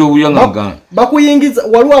kyovudo buyanga bakuyingiza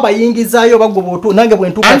waliwo abayingizaayo bagoba otu nange bwe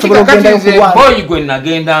ntuka nsobola okugenda kulwana boy gwe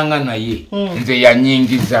nagendanga naye nze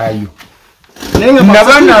yanyingizaayo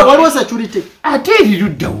nabana waliwo security ate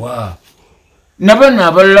erirudda wa nabana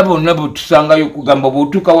abalala bonna bwetusangayo kugamba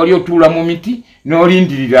bw'otuuka wali otuula mu miti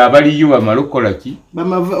n'olindirira abaliyo bamala okukola ki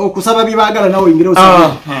okusaba byebaagala nawe oyingire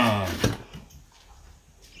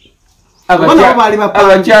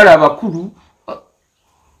abakyala abakulu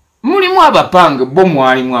mulimu abapange bo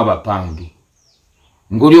mwalimu abapange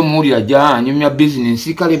ng'oli omuwulira gya anyumya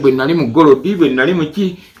bizinensi kale bwe nali mu golodi bwe nali mu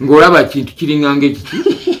ki ng'olaba kintu kiringanga ekiki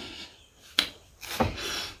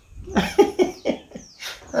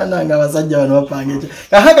ananga abasajja bano bapanga ekyo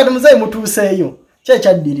kahaka tumuzayi mutuuseeyo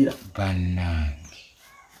kyekyaddirira bannange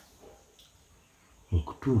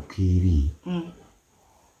okutuuka eri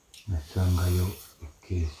nasangayo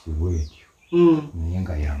ekeesi bwetyo naye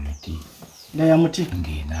nga ya muti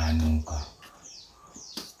ng'enaanuuka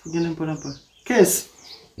tugende mpolampola keesi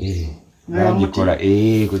bagikola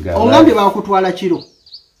ongambye bakutwala kiro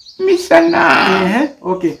misana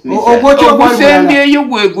ogusembyeyo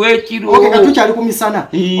gwe gwekiro katukyali ku misana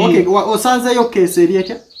osanzeeyo keesi eri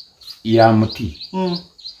etya ya muti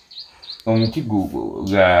omuti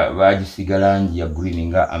bagisiga langi ya green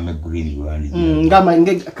nga ame green nga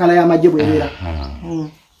kala y'amagye bwebeera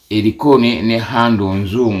eriko ne hando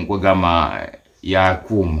nzungu gama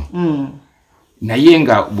yakuuma naye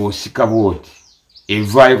nga bw'osika bwoti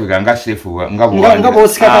evaayo kweganga sefu nga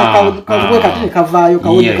bw'osika kavue katini kavaayo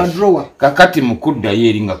kawuli kadrowa kakati mu kuddayo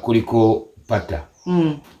eri nga kuliko pata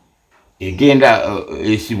egenda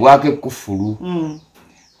esibwako ekkufulu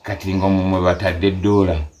kati ng'omumwe batadde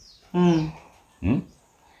 $.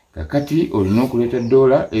 Kakati olina okuleeta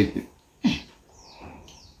 $.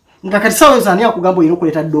 Nga kati sawa zani akugamba oyina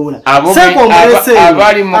okuleeta $.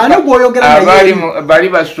 Bali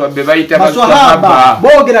baswabe bayita baswahaba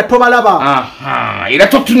boogera tobalaba era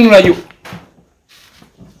totunulayo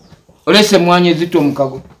olese mwanya ezito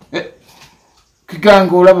omukago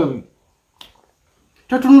kiganga olaba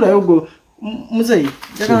totunulayo gwo muzeyi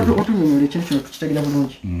njagala otunyonyole ekintu kino tukitegeera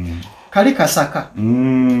bulungi kali kasaka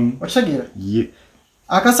okitegeera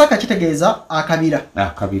akasaka kitegeeza akabira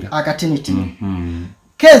akatinitini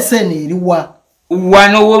keeseni eriwa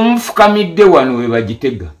wano wemufukamidde wano we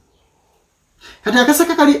bagitega kati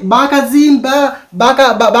akasaka kali bakazimba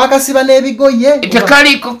bakasiba n'ebigoye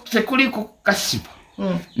tekuliko kasiba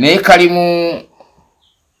naye kalimu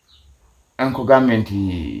ankugambye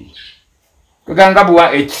nti kuganga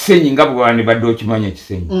bwa ekisenyi nga bwani badde okimanya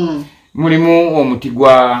ekisenyi mulimu omuti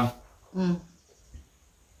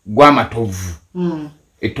gw'amatovu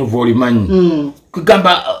etovu olimanyi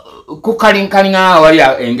kugamba kukalinkalina wali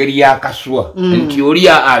engeri y'akaswa nti oli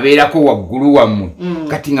abeerako waggulu wammwe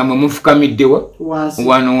kati nga mwe mufukamiddewa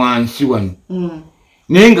wano wansi wano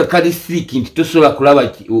naye nga kali siiki nti tosobola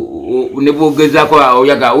kulaba ne bwogezaako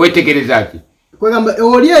oyaga weetegereza ki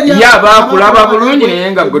yaba bulungi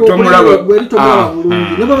naye nga gwe tomulaba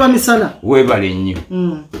weebale nnyo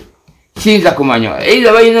kiyinza kumanya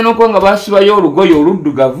era bayinza n'okuba nga basibayo olugoye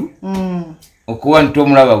oluddugavu okuba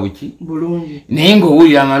ntomulaba buki bulungi naye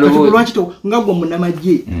ng'owulira amaloboozi lwaki nga gwe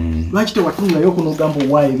Munamagye lwaki tewatunulayo kuno ogamba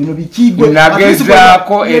owaayo bino bikigwe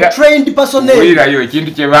nagezaako era wulirayo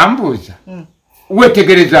ekintu kye bambuuza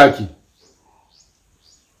weetegereza ki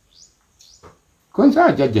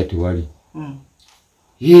konsa jajja tewali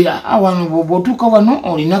wano bw'otuuka wano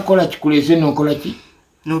olina kola kikuleese n'okola ki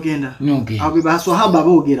nogenda abo baswahaba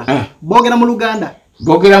boogera mu Luganda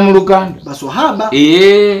baswahaba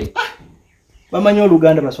bamanyi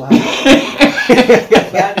Oluganda baswahaba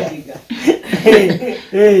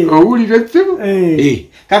owulira ssebo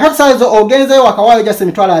kakati saazo ogenzeyo wakawaayo gyasa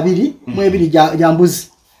 $2,200 gya mbuzi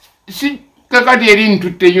si kakati eri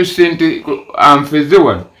ntutteyo ssente anfeze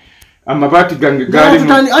wano amabaati gange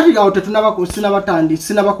ati awo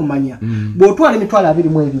sinabakumanya bw'otwala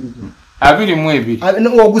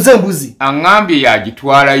 $2,200 oguze embuzi aŋŋambye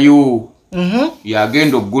yagitwalayo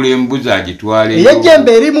yagenda okugula embuzi agitwale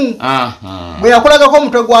ey'ejjembe erimu bwe yakolagako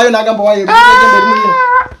omutwe gwayo n'agamba wayo ejjembe erimu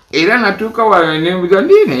era natuuka wano n'embuzi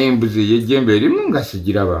naye embuzi ey'ejjembe erimu nga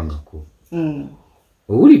sigirabangako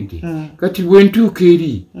owulidde kati bwe ntuuka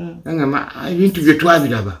eri agamba ebintu bye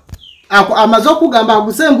twabiraba amaze okugamba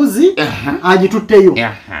aguse embuzi agitutteyo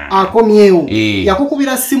akomyewo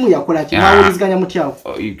yakukubira simu yakola ki nawuliziganya mutyawo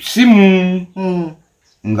simu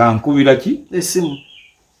nga nkubira ki esimu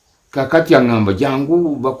kakati aŋŋamba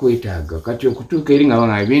jangu bakwetaaga kati okutuuka eri nga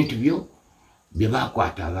banga ebintu byo bye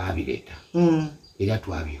bakwata baabireeta era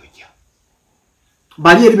twabyokya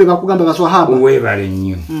bali eri bye bakugamba baswahaba weebale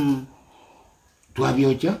nnyo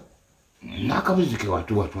twabyokya n'akabuzi ke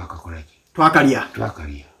watuwa twakakola ki Twakalia.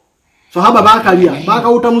 So haba bakalia,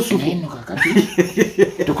 bakawuta musupu. Eno kakati.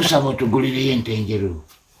 Tukusaba otugulire ente enjeru.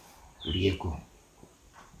 Tulieko.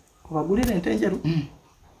 Kubagulire ente enjeru?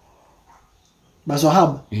 Bazo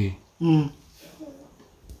haba?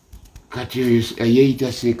 Kati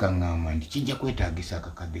yeita seka ngama ndi kijja kwetagisa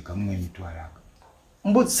akakadde kamwe emitwala.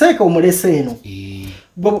 Mbu seka omulese eno.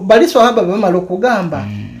 Baliso haba bamala okugamba.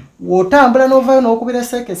 Wotambula novayo n'okubira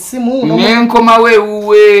seka essimu nenkoma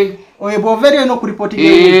weewuwe. Oye bovere no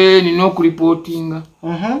kuripotinga nino kuripotinga.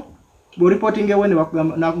 Bo reportinga wene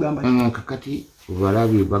bakugamba nakugamba. Kakati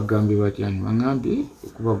balabi bagambe batyani bangambe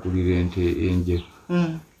okubagulira ente enje.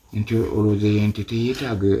 Ente oloze ente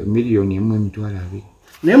teyetaga milioni emwe emitwala abiri.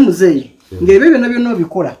 Ne muzeyi ngebe byo nabyo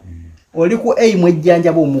bikola. Oli ku Emu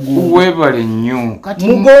ejjanja bo mugongo. Webale nnyo. Kati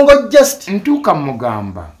mugongo just ntuka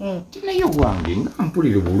mugamba. Tinayo gwange nga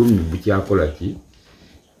mpulire bulumi bukyakola ki.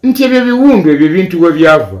 Nti ebyo biwundu ebyo bintu we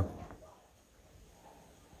byava.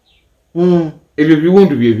 Ebyo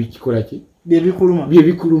biwundu bye bikikola ki? Bye bikuluma.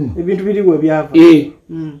 Ebintu biri we byava.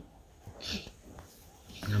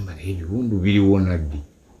 Namba ebiwundu biri wonaddi.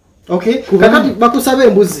 Okay, kakati bakusabe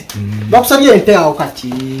embuzi. Bakusabye ente awo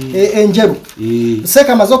kati. Enjeru.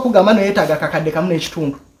 Seka mazo kugamba no yetaga kakadde kamu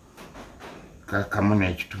n'ekitundu. Kamu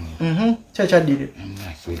n'ekitundu. Kyakyadire.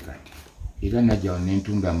 Seka. Era najja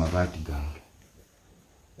n'entunda amabaati gange.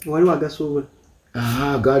 Wali wagasuubula.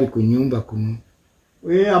 Gali ku nyumba kuno.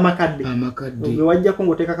 Amakadde. Oge wajja ko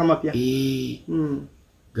ngoteka kamapya.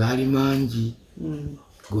 Gali mangi.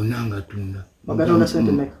 Gonna ngatunda. Bagatunda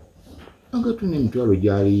sente meka. Agatunda emitwalo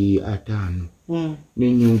gyali 5.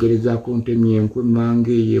 Nenyongereza ko ntemye enkwe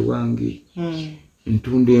mange ye wange.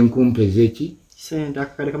 Ntunda enkumpe zeki. Sente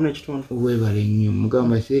akakadde kamu n'ekitundu. Webale nnyo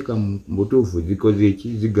mugamba seeka mbutuufu zikoze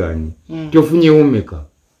eki ziganye. Tofunyewo meka.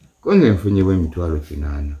 Konze nfunyewo emitwalo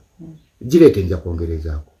 8. Girete nja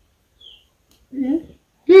kwongerezaako.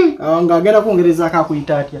 Nga agenda kwongereza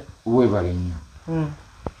akakuyita atya. Webale nnyo.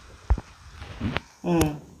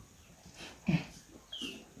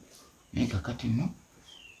 Kakati no.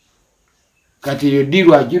 Kati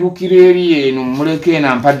yodirwa ajirukira eri eno muleke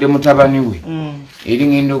na mpadde mutabani we. Eri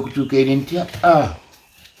ngenda okutuuka eri nti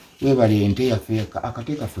webale ente yaffe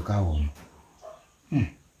akateeka ffe kawooma.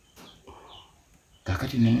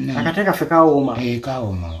 Kakati nemuna. Akateeka ffe kawooma.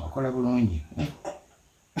 Kawooma akola bulungi.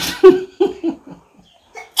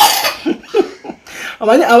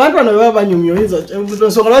 Amanya abantu bano baba banyumyo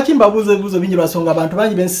nsonga lwaki mbabuuza ebibuuzo bingi lwasonga abantu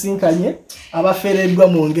bangi bensisinkanye abafereddwa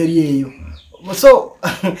mu ngeri eyo. So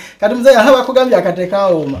kati mzee haba kugambya akateeka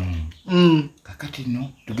ooma. Kakati no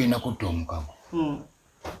tugenda kutta omukago.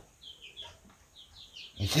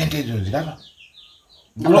 Esente ezo ziraba.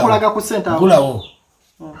 Gulakulaga ku sente awo.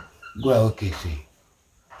 Gulawo kese.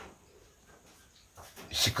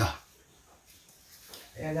 Sika.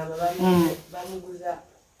 Bamuguza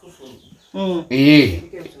kufuru.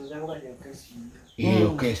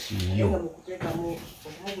 Kesi yo.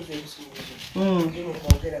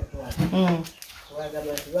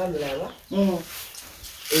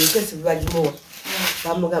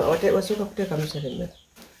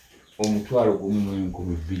 Omutwalo gumu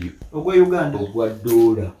enkumi bbiri. Ogwa Uganda. Ogwa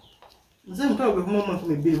dola. Nze mutwalo gwe kumu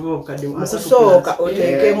enkumi bbiri bwo bukadde. Musoka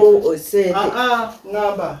oteekemu osente.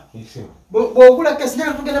 Ngamba. Bw'ogula kesi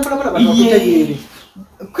njagala tugenda balabala bano okutegeere.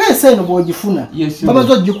 Kesi eno bw'ogifuna.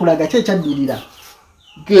 Bamaze ogikulaga kye kyaddirira.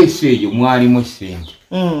 Kesi eyo mwalimu sente.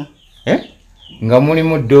 Nga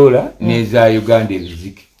mulimu dola n'eza Uganda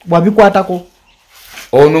ebizike. Bwabikwatako.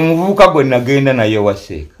 Ono muvubuka gwe nagenda naye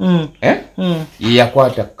waseeka. Ye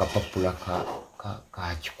yakwata kapapula ka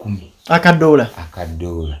 10. Akadola.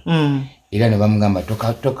 Era ne bamugamba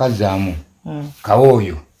tokazaamu.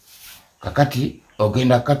 Kawooyo. Kakati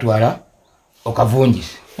ogenda katwala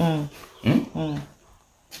okavunjise.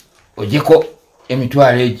 Ojeko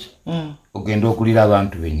emitwalo egi. Ogenda okulira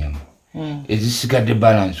abantu b'ennyama. Ezisigadde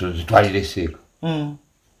balance ozitwalire seeka.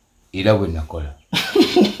 Era bwe nakola.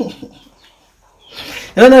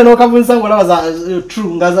 Era naye n'okavunisa ng'olaba za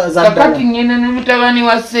true nga za ddala. Kakati ngenda ne mutabani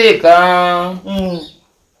wa seeka.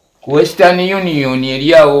 Ku Western Union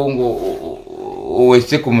eri awo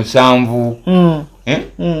ng'owesse ku 7.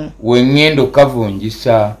 Wengenda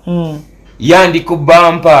okavunjisa.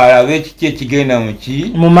 Yandikubampa alabe ekiki ekigenda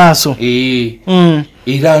mu maaso.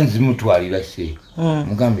 Era nzimutwalira seeka.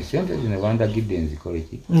 Mugambe sente zino bandagidde nzikole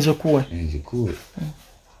ki? Nzikuwe.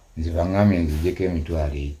 Nzibaŋŋamye nzijjeko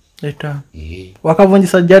emitwalo egi.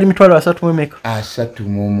 Wakavunjisa gyali mitwalo 3 emeka?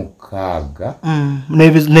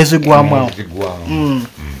 36. Nezigwamu awo.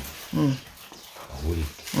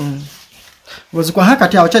 Bwezikwa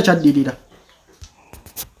hakati awo kyaddirira.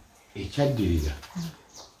 Ekyaddirira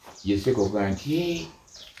yeseko kuba nti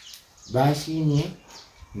basiimye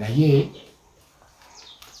naye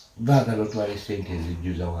baagala otwala sente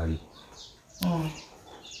ezijjuza wali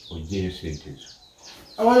ojjeyo sente ezo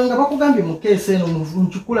awalo nga bakugambye mu keesi eno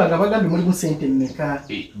nkikula nga bagambye mulimu sente mmeka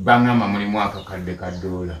baŋŋamba mulimu akakadde ka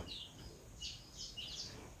 $.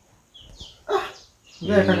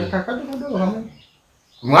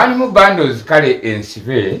 Mwalimu bundles kale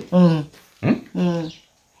ensibe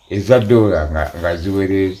eza $, nga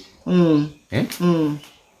ziwereze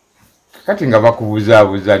kati nga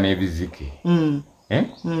bakubuzaabuza n'ebizike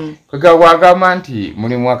kwega wagamba nti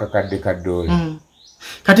mulimu akakadde ka $.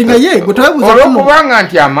 Kati nga ye gutabuza olwokubanga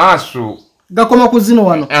nti amaaso gakoma ku zino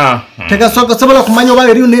wano tegasobola kumanya oba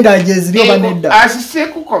eriyo n'endala ziri oba nedda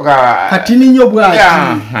asisekukoga kati ninyo bwaki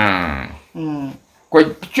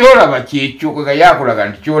kyolaba kyekyo kwega yakulaga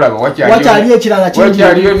nti kyolaba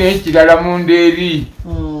wakyaliyo n'ekirala munda eri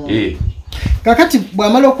kakati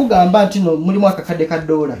bw'amala okugamba nti no mulimu akakadde ka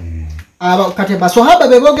 $. Kati basohaba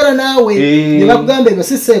bebogera naawe ne bakugamba ebyo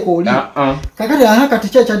siseeko oli kakati kati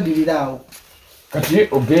kyekyaddilira awo kati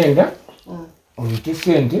ogenda oyite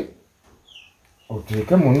sente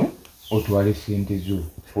oteeke muno otwale sente zo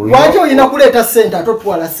lwaki olina kuleeta sente ate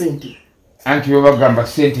otwala sente anti webagamba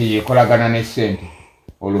sente yekolagana ne sente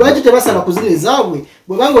lwaki tebasala ku zino ezaabwe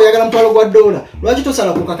bwebanga oyagala mutwalo gwa $, lwaki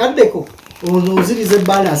tosala ku kakaddeko oziriza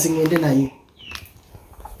ebalansi ngende nayo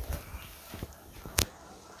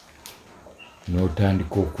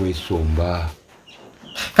n'otandika okwesomba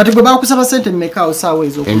kati gwe bakusaba sente mmeka osaawa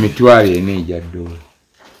ezo emitwalo ena egya $.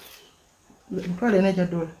 emitwalo ena egya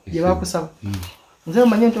 $, gye bakusaba nze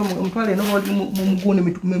manye nti omutwalo eno muguni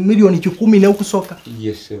miliyoni 10 n'okusooka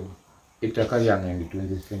yesebo ettaka lyange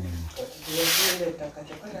nditunze senene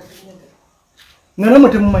nga namwe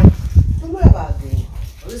temumanyi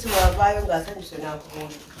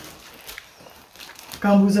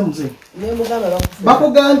kambuuze muze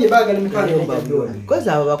bakugambye baagala emitwalo ena egya $. kozi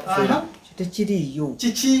abo bakufera tekiriyo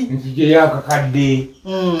kiki nzije yakakadde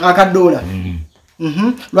aka $.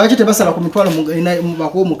 Lwaki tebasala ku mitwalo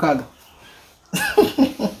mukaaga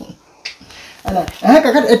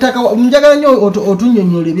kakati ettaka njagala nnyo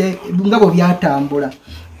otunnyonnyole nga bwe byatambula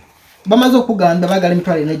bamaze okugamba baagala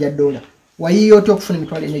emitwalo ena egya $. wayiyo otya okufuna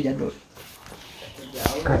emitwalo ena egya $?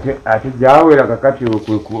 kati ate gyawera kakati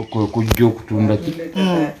kujja okutunda ki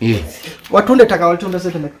watunda ettaka walitunda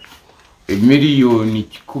sente meka miliyoni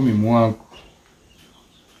 10 mwaka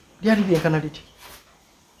lyali lyenkana liti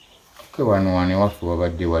ke wano waffe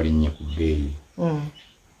wabadde walinnye ku bbeeyi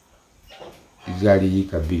zaali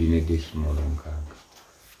yiika 2.6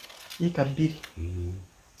 yiika 2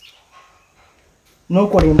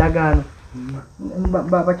 n'okola endagaano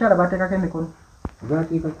bakyala bateekako emikono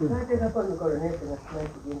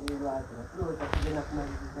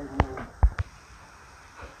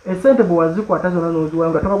esente bwe wazikwata zonna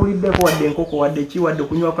n'oziwanga tobaguliddeko wadde enkoko wadde ki wadde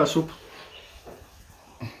okunywa kasupu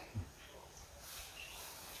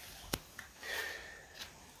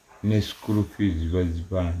ne school fees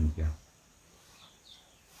bazibanja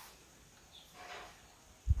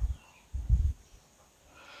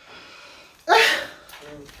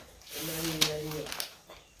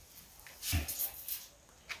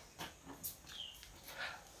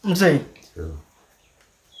nze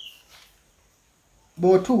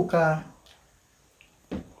bw'otuuka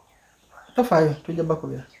tofaayo tujja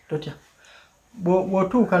bakubira totya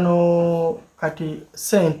bw'otuuka no kati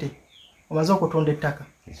sente omaze okutunda ettaka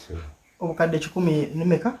obukadde 10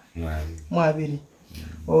 nemeka 2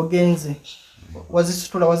 ogenze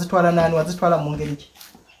wazitwala nani wazitwala mu ngeri ki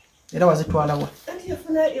era wazitwala wa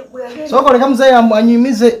soko leka muzeyi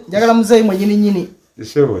anyumize njagala muzeyi mwenyini nyini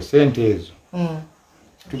sebo sente ezo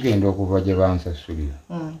tugenda okuva gye bansasulira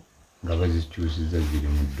nga bazikyusiza ziri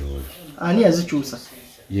mu $. ani yazikyusa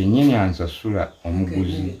yennyini ansasula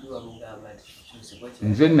omuguzi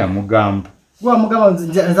nze namugamba gwa mugamba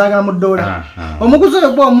nzagala mu $. Omuguzi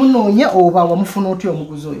oyo gwa munoonya oba wamufuna otya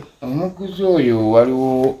omuguzi oyo? Omuguzi oyo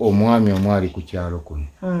waliwo omwami omwali ku kyalo kuno.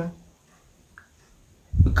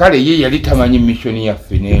 Kale ye yali tamanyi mission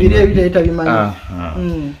yaffe ne. Bire tabimanyi.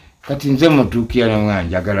 Kati nze mutuukira nga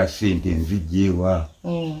njagala sente nzijjeewa.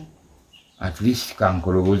 At least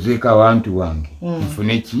kankolowozeeko abantu wange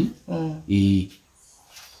nfune ki?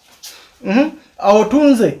 Awo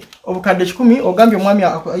tunze obukadde 10 ogambye omwami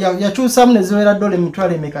yakyusamu ne ziwera $,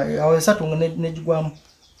 emitwalo emeka awo 3 negigwamu.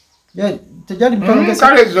 Tejali bitwalo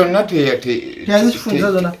kale zonna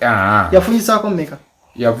teyazifunza zonna. Yafunyisaako meka?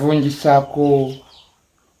 Yavunjisaako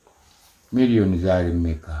miliyoni zaali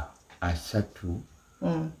meka 3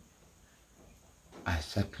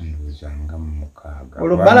 ndowooza mu 6.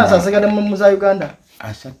 Olwo balance asigala mu za Uganda?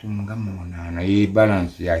 3 mu 8 ye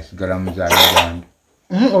balance yasigala mu za Uganda.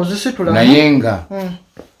 Ozisitula. Naye nga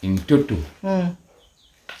entoto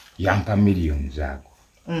yampa millions zaago.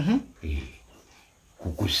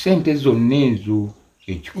 Ku ssente zonna ezo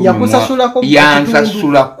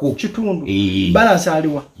yansasulako kitundu. Balance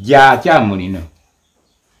aliwa. Kyamulina.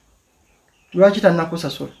 Lwaki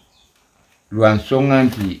tannakusasula? Lwa nsonga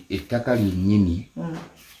nti ettaka lyennyini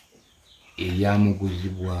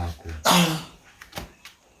eryamuguzibwako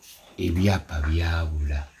ebyapa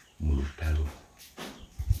byabula mu lutalo.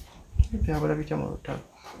 Byabula bitya mu lutalo?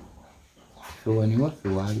 Wani waffe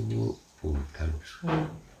waaliwo olutalo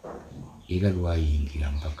era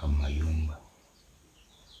lwayingira mpaka mu mayumba.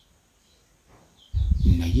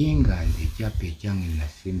 Naye nga nze ekyapa ekyange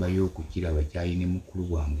nasembayo okukiraba kyalina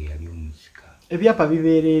mukulu wange yali omusika. Ebyapa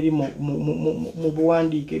bibeera eri mu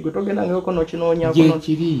buwandiike gwe togendangako nokinoonya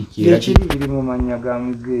gyekiri kiri mu mannya ga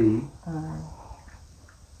muzeeyi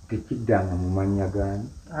tekiddanga mu mannya gange.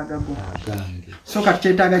 So kati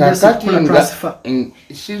kyetaaga gyesikola transfer.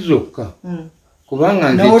 Si zokka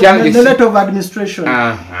kubanga nze kyange ne letter of administration.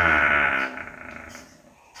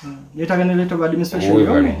 Yetaaga ne letter of administration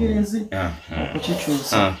y'omugenzi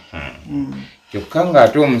okukikyusa. Kyokka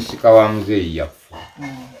ng'ate omusika wa muzeeyi yafa.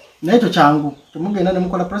 Naye ekyo kyangu temugenda ne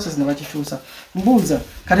mukola process ne bakikyusa. Mbuuza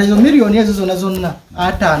kati ezo miliyoni ezo zonna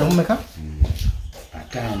 5 mumeka?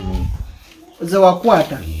 5 ze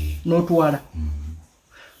wakwata n'otwala.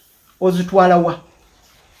 Ozitwala wa?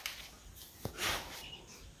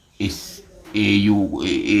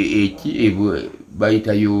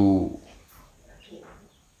 Bayitayo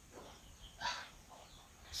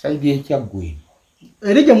saidi ekyaggwe.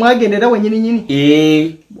 Eri gye mwagendera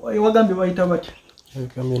wennyini. Wagambye bayita batya?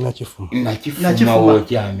 Nakifuma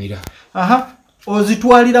wokyamira.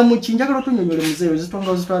 Ozitwalira mu ki? Njagala otunyonyole muzeeyi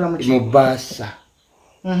ozitonga ozitwala mu ki? Mu baasa.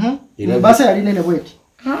 Mu baasa yali nene bweti?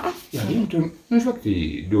 Yali ntono. In fact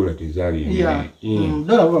dola tezaali.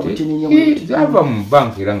 Dola buba butini nnyo bweti. Zava mu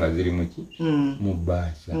banka era nga ziri mu ki? Mu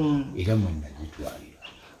baasa. Era mwenna zitwalira.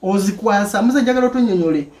 Ozikwasa muze njagala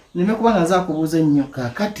otunyonyole nime kubanga nzaakubuuza ennyo.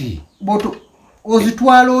 Kakati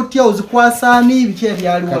ozitwala otya ozikwasa ani biki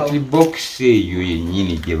ebyaliwo? Kati box eyo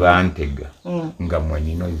yennyini gye bantega nga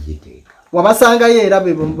mwenina oziteeka. Wabasangayo era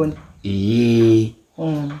be bomboni?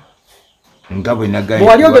 Nga bwe nagaye.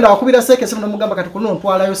 Wali ogenda wakubira seeka esimu n'omugamba kati kuno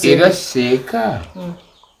ntwalayo seeka. Era seeka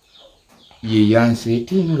ye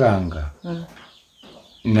yanseetinganga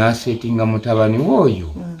n'aseetinga mutabani w'oyo.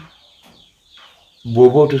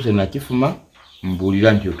 Bw'oba otuuse nakifuma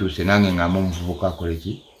mbuulira nti otuuse nange ngamba omuvubuka akole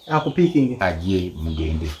ki? Akupiikinge. Ajje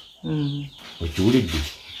mugende. Okiwulidde?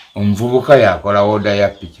 Omuvubuka yakola oda ya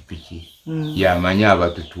pikipiki. Yamanya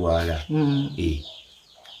abatutwala.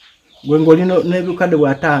 Gwe ng'olina n'ebikadde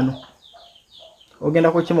bwa 5.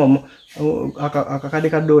 Ogenda kukima akakadde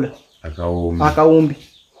ka dola. Akawumbi.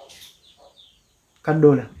 Ka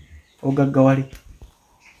dola. Agagawale.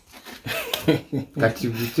 Kati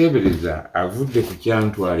buteebereza avudde ku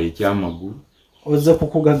kyantwala ekyamagulu. Ozze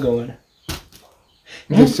kukugagawala.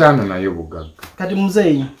 Nsaano nayo bugagga. Kati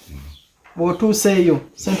muzeeyi bw'otuuseeyo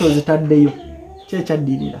sente ozitaddeyo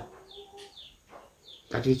kyekyaddirira.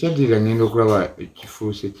 Kati ekyaddirira ngenda okulaba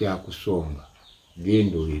kifuuse kyakusonga.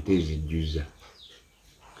 Genda oleete ezijjuza.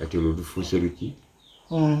 Kati olwo lufuuse luki?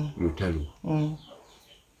 Lutalo.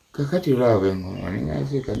 Kakati olaba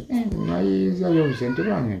oningazeeka nayizayo obusente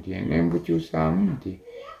bwange nti nembukyusaamu nti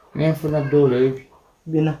nenfuna dola ebi.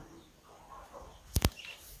 Bina.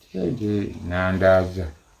 Kyege nandaaza.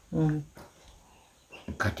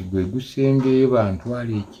 Kati gwe gusembeyo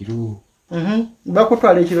bantwala ekiro.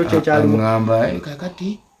 Bakutwala ekiro kyekyalimu. Ngamba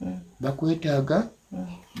kakati bakwetaaga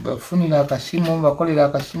bafunira akasimu bakolera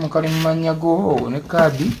akasimu kali mu mannya go ne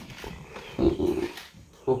kaadi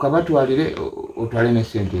okabatwalire otwale ne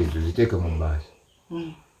sente ezo ziteeke mu baasi.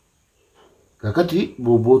 Kakati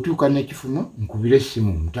bw'oba otuuka n'ekifumo nkubira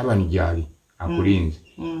essimu mutabani gyali akulinze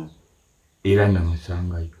era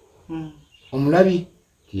namusangayo. Omulabi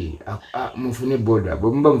mufune boda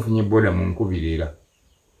bwe muba mufunye boda munkubirira.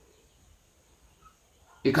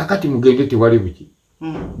 Kakati mugende tewali buki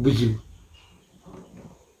buzibu.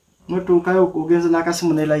 Mutuukayo ogenze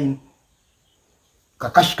n'akasimu ne layini.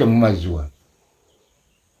 Kakasuke mu mazzi wa.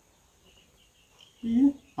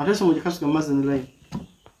 Ate so mujikasuka mu mazzi ne layini.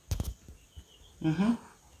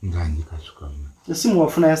 Nga njikasuka mu. Esimu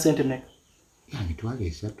wafuna ya sente meka? Ya mitwalo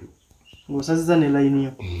 3. Ng'osaziza ne layini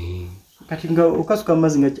yo. Kati nga okasuka mu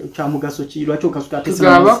mazzi nga kya mugaso ki? Lwaki okasuka ate esimu?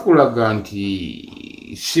 Tugaba kulaga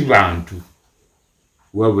nti si bantu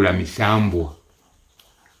wabula misambwa.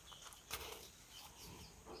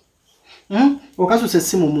 Okasusa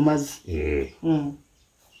essimu mu mazzi.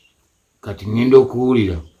 Kati ngenda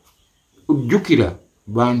okuwulira ojjukira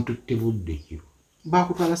bantu tebudde kiro.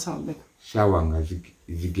 bakutwala sawa mmeka sawa nga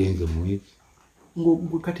zigenze mwezi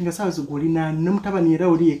ngo kati nga sawa zigolina ne mutabani era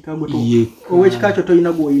oli yekka gwe owekikakyo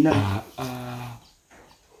toyina gw'oyina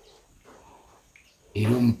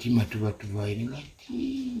era omutima tuba tuvaire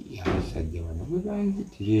ngati abasajja bano bwe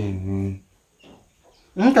banzitira eno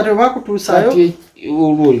kati bakutuusayo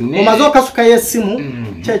omaze okasukayo essimu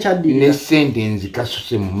kyekyaddirira ne sente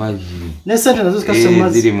nzikasuse mu mazzi ne sente nazo zikasuse mu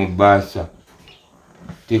mazzi ziri mu bbaasa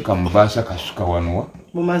teeka mu bbaasa kasuka wano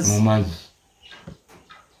mu mazzi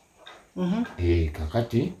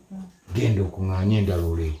kakati genda okuŋŋaanya endala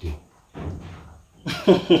oleete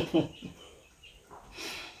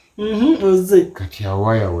oze kati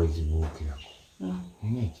awaya wezibuukirako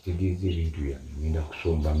naye ekitegeeza ebintu byange ngenda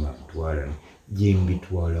kusomba ntwala gye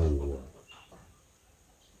mbitwala wa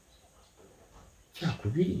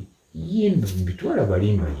kyakubiri ye mbitwala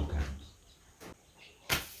balimba ligambi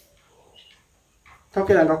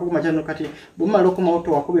tokeranga kukuma kyano kati bumala okumawo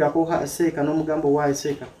towakubirako seeka n'omugambo owaye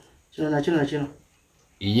seeka kino nakino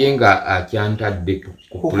ye nga akyantadde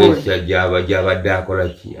ku puresya gy'abadde akola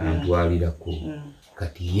ki antwalirako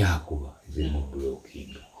kati yakuba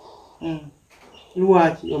zimubulokinga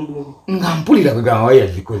lwaki omuloki nga mpulira kugamba waye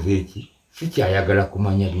yazikoze eki sikyayagala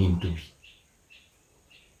kumanya bintu bi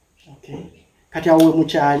kati awo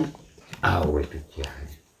mukyali awe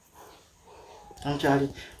tukyali ankyali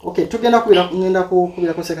tugenda ngenda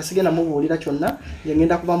kubirako seeka sigenda mubuulira kyonna ye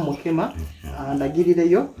ngenda kuba mukema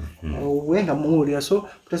ndagirireyo we nga muwulira so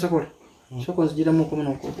tesokola soko nzigiramu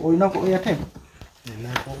okumunoko olinako oyatema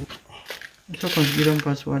soko nzigiramu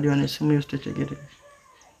password wane esimu yo sitetegerere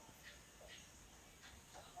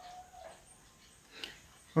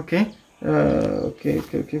okay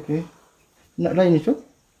line to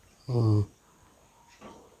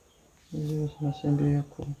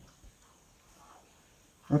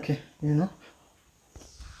okay you know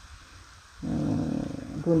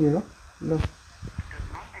gondiro lo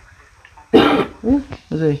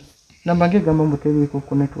zai namba ngegamba mboteri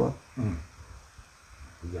ku network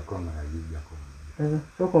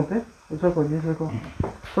so kompe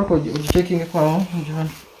so checking kwa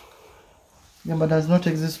number does not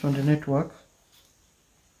exist on the network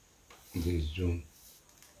zoom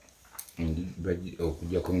and baji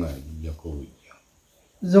okujako ngajako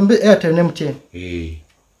Zombi Airtel MTN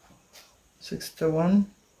 61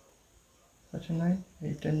 39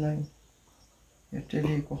 89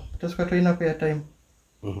 Airtel tasika toina kwa time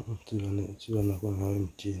tibana kwa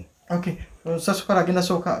MTN okay sasa kwa agenda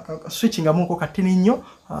so switching amuko katini nnyo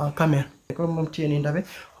camera ko MTN ndabe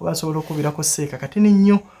obasobola okubirako seeka katini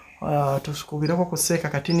nnyo tusikubirako kuseeka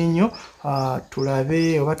katini nnyo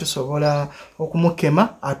tulabe oba tusobola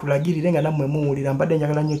okumukema atulagirire nga nammwe muwulira mbadde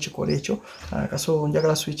njagala nnyo kikola ekyo kaso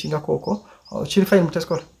njagala switchinga koko kiri fine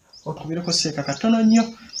mutaskola okubirako seeka katono nnyo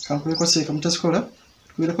kankubirako seeka mutaskola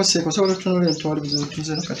tukubirako seeka osobola otunula twali buzibu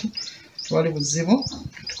tuzeno kati twali buzibu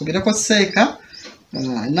tukubirako seeka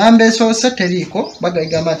namba esoose teriiko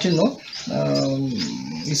bagayigamba nti no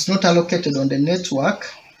it's not allocated on the network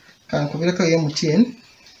kankubirako MTN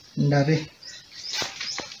ndabe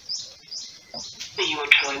you are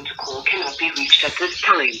trying to call cannot be reached at this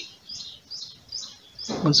time.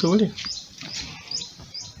 Masole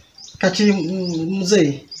kati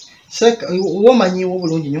mzee sek womanyi wo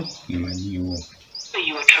bulungi nyo manyiwo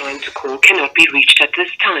You are trying to call cannot be reached at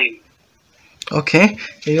this time. Okay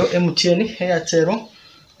eyo MTN Airtel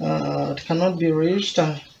cannot be reached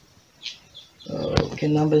okay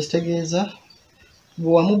number is tegeza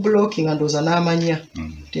bwa mu blocking andoza namanya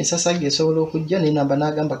tesasa gesobola okujja ne namba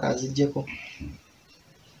nagamba kazijjeko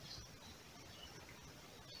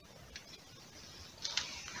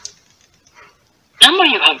Number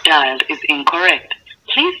you have dialed is incorrect.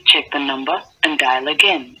 Please check the number and dial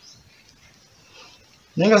again.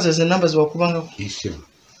 Nenga zeze numbers wakubanga isho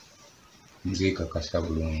nzika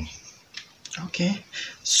kasabulungi. Okay,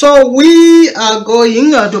 so we are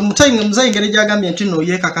going to mutayinga muzayi ngere jagambye ntino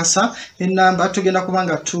yekakasa enamba tugenda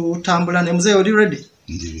kubanga tutambula ne muzayi oli ready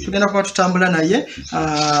tugenda kuba tutambula naye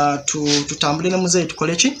tutambule ne muzayi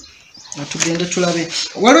tukolechi tugende tulabe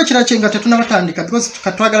waliwo kira kyenga tetunabatandika because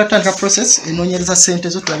katwagala tandika process enonyereza sente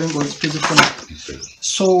zo tulabe ngo tuzifuna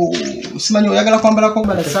so simanyi oyagala kwambala ko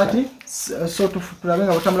bala sati so tulabe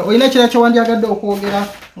nga tutambula oyina kira kyo wandyagadde okwogera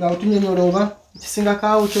nga otunyenyolo oba kisinga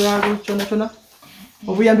kaawo kyoyago kyona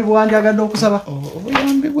obuyambi bwandyagadde okusaba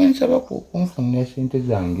obuyambi bwensaba kunfuna sente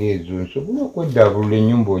zange ezo nsobola okweddabulula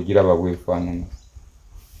ennyumba ogiraba bwefaanana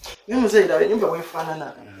Muzeira enyumba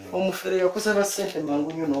bwefaanana omufere yakusaba sente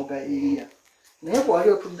mangu nnyo n'ogayiriya naye kwali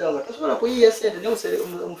otudda nga tosobola kuyiiya sente naye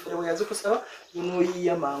omufere bwe yazikusaba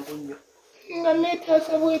n'oyiiya mangu nnyo nga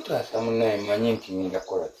neetaasa bwetaasa munaye manye nti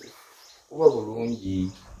nindakola ki kuba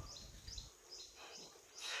bulungi.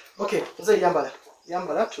 Okay, nze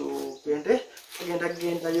yambala tugenda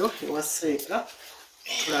gendayo ewa Seeka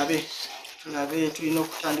tulabe tulina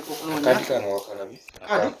okutandika okunoonya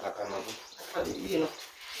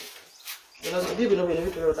kadi bino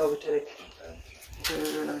bituyona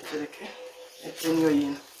bitereke etenyo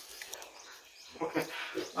yino. Okay,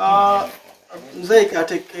 nze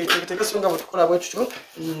tekesonga bwetukola bwetutyo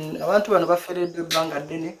abantu bano bafereddwa ebbanga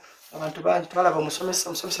ddene. Abantu bangi twalaba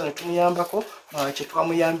omusomesa ne tumuyambako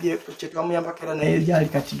kyetwamuyambako era naye gyali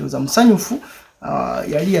kati ndowooza musanyufu.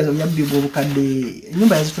 Yali yabbibwa obukadde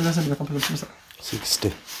ennyumba yazitoza sente bakamusomesa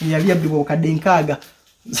 60 yali yabbibwa obukadde 6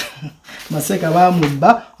 Maseeka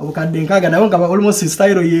bamubba obukadde 6 naye nga almost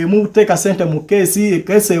style yemu teeka sente mu keesi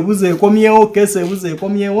ebuze ekomyewo.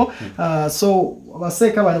 So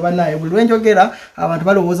Maseeka bano banaye buli lwenjogera abantu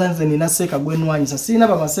balowooza nze nina Seeka gwenwanyisa. Sirina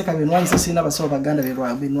bamaseeka benwanyisa, sirina basawo baganda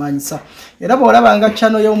benwanyisa. Era bw'olabanga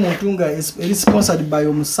channel y'omuntu nga eri sponsored by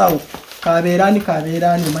omusawo kabeerani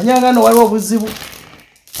manyanga no waliwo obuzibu.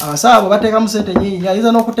 Abasawo bateekamu sente nyingi,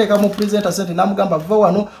 ayinza n'okuteeka mu presenter sente n'amugamba vva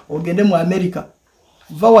wano ogende mu America.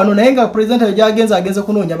 Va wano naye nga presenter agenze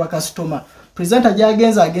kunoonya bakasitoma. Presenter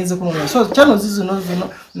agenze kunoonya. So channel zino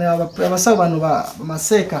abasawo bano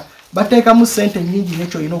Maseeka bateekamu sente nyingi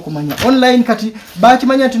nekyo olina okumanya. Online kati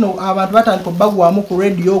bakimanya nti abantu batandika obbagwamu ku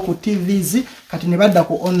radio ku TVs kati ne badda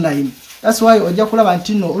ku online. That's why ojja kulaba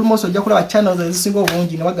nti almost ojja kulaba channels ezisinga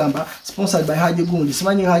obungi nga bagamba sponsored by Haji Gundi.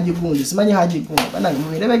 Simanyi Haji Gundi. Bana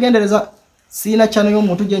mubeere begendereza. Sina channel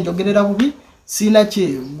y'omuntu gye njogerera bubi. Sina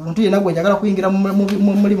muntu yena gwe njagala kuyingira mu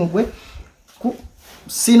mulimu gwe.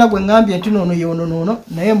 Sina gwe ngambye nti nono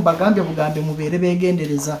naye mbagambye bugambe mubeere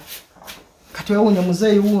begendereza. Kati wawunya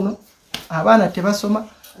muzeeyi wuno abaana tebasoma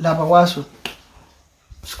laba waaso.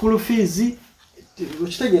 School fees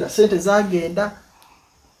ukitegera sente zagenda.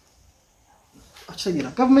 Achitegera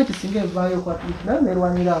government singa evaayo kwa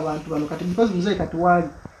nerwanira abantu bano kati because muzeeyi kati wali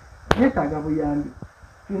yetaaga buyambi.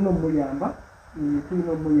 Tulina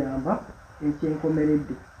omuyamba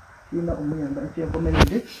ekyenkomeredde.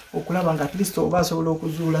 Okulaba nga at least oba asobola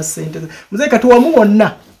okuzuula sente. Muzeeyi kati wamu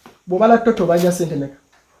wonna bw'obala toto bajja sente meka?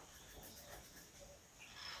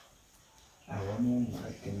 Awamu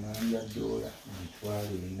atemanja dola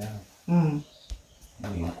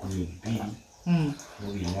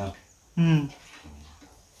 $2,400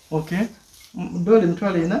 Okay. Dola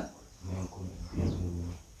 $4,400.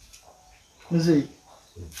 Muzeeyi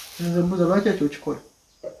nze mbuza lwaki ekyo okikola?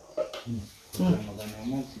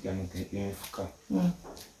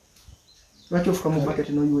 Lwaki ofuka mu bucket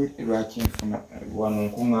n'oyiwera? Lwaki nfuna wano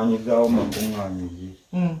nkuŋŋaanyizaawo makuŋŋaanyizi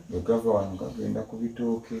egava wano gagenda ku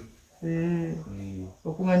bitooke.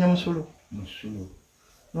 Okuŋŋaanya musulu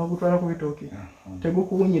n'ogutwala ku bitooke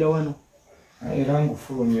tegukuwunyira wano era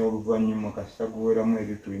ngufulumya oluvannyuma kasita guweramu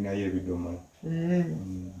eri tulinayo ebidomola.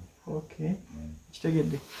 Okay.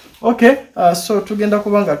 Kitegedde. Okay, so tugenda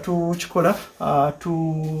kubanga tukikola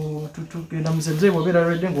tugenda muzeeyi bw'obeera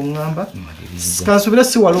redde ng'oŋŋamba kansubire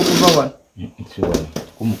si wala okuva wano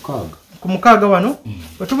ku mukaaga wano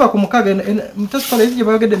bwe tuva ku mukaaga mutasikola ezi gye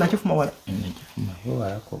bayogedde nakifuma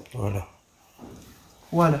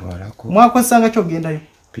wala mwakozesanga ki ogendayo?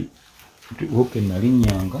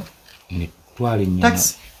 Nalinnyanga netwala ennyama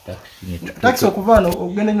taxi okuva wano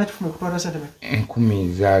ogenda nakifuma okutwala sente meka?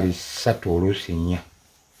 10 zaali 3 oluusi 4.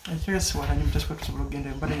 Siwala nyo mutasikola tusobola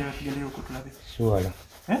okugendayo mbadde njagala tugendeyo okwo tulabe. Siwala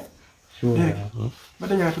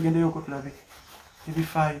mbadde njagala tugendeyo okwo tulabe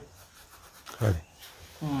ebifaayo. Kale.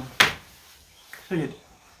 Tegedde?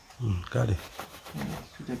 Kale.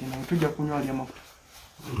 Tujja kunywa ali amafuta.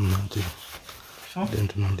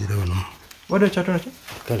 Ntunondera wano. Wadde kyatona ki?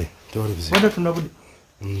 Kale, tewali buzibu. Wadde tunabudde?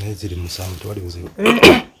 Neziri musanvu tewali buzibu.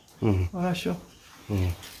 Sure.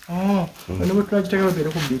 Wano bwe tunagiteeka babeere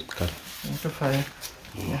ku bbiri. Kale. Tofaayo.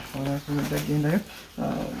 Gendayo.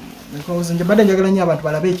 Nze mbadde njagala nnyo abantu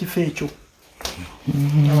balabe ekifo ekyo.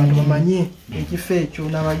 Abantu bamanye ekifo ekyo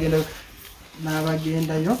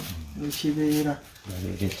n'abagendayo ekibeera.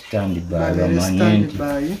 Babeere stand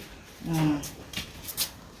by.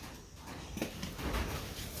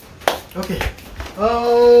 Okay.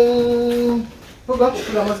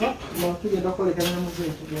 Tugenda kwolekanya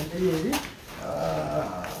muzeeyi tugendeyo eri.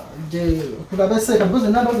 Tulabe Seeka because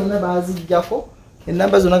enamba zonna baaziggyako.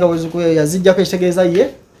 Enamba zonna nga yaziggyako ekitegeeza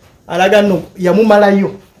ye alaga nno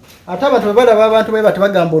yamumalayo. Ate abantu bwe balaba abantu bwe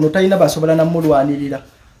batebagamba ono talina basobola namulwanirira.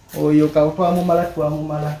 Oyo twamumala.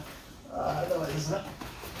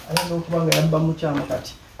 Ayinza okuba nga yabba mukyama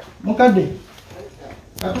kati. Mukadde.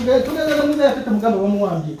 Tugenda muzeeyi ate temugamba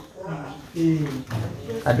bamuwambye.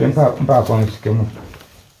 Ate mpaako nsikemu.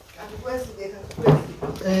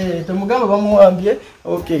 temugamba bamuwambye.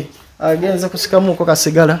 Okay. Agenza kusikamuko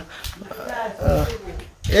kasigala.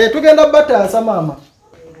 Tugenda bataasa mama.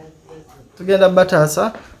 Tugenda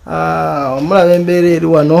bataasa. Omulaba embeera eri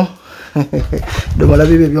wano. Domola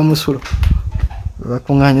bibe by'omusulo.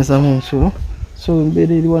 Bakungaanyiza mu nsulo. So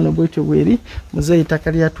embeera eri wano bwetyo bweri. Muzeeyi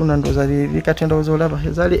ettaka lyatunda ndowooza liri kati ndowooza olaba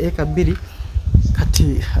ezaali eka 2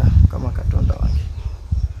 kati kama Katonda wange.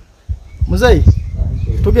 Muzeeyi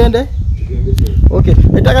tugende? Okay.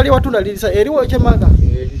 Ettaka lyewatunda lirisa eriwo ekyemanga?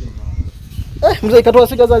 Muzeeyi kati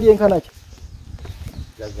wasigaza lyenkana ki?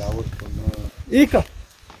 Ika?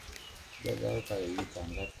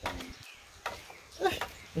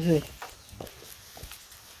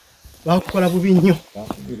 Bakukola bubi nnyo.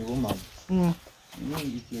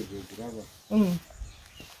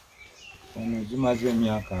 Ono zimaze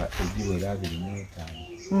emyaka egiwera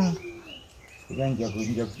 25. Era nja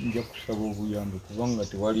kusaba obuyambi kubanga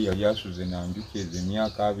tewali yali asuze nanjuki ezo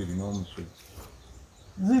emyaka 2 n'omusozi.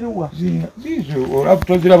 Ziriwa? Zizo olaba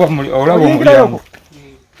toziraba olaba omulyango.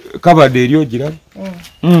 Kabadde eri ogiraba?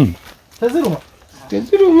 Teziruma?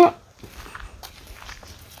 Teziruma.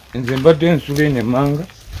 Nze mbadde nsula eno emmanga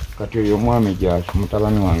kati oyo omwami gy'asula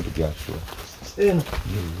mutabani wange gy'asula. Eno?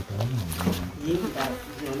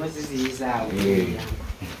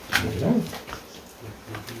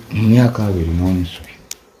 Myaka 2 n'omusozi.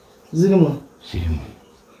 Zirimu? Zirimu.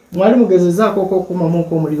 Mwali mugezezaako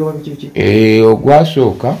okukumamuko omuliro wa biki?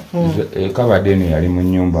 Ogwasooka kabadde eno yali mu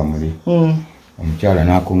nnyumba muli. Omukyala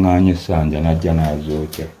n'akuŋŋaanya essanja n'ajja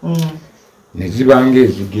n'azookya. Ne zibanga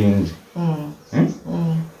ezigenze.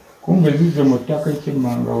 Kumbe zize mu ttaka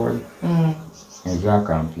ekyemmanga wali.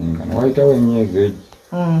 Ezakampinga ne wayitawo emyezi egi.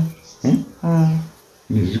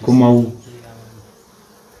 Ne zikomawo.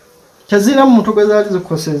 Kyaziramu mutugo zaali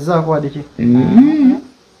zikukosezaako wadde ki?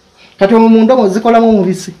 Kati omunda muzikolamu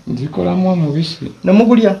omubisi? Nzikolamu omubisi. Ne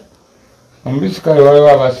mugulya? Omubisi kale waliwo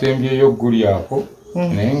abasembyeyo okugulyako.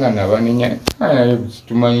 Naye nga nabanenya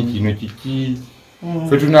tumanyi kino kiki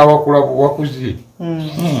ffe tunawakula wakuze.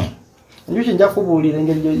 Enjuki nja kubuulira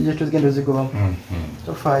engeri gye tuzigenda ozigobamu.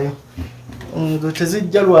 Tofaayo.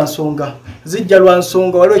 Tezijja lwa nsonga. Zijja lwa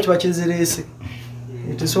nsonga waliwo ekiba kizireese.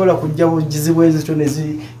 Tesobola kujja bugizibu ezito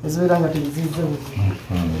nezibeera nga tezize.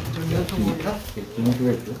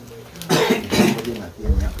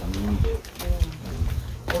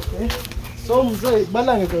 So muzeeyi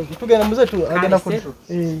banange tugenda muzeeyi agenda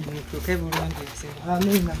kutuke bulungi.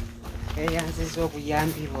 Amina. Eyanziza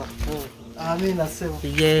obuyambi bwaffe. Amina sebo.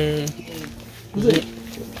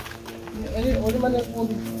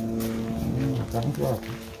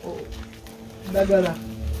 Dagala.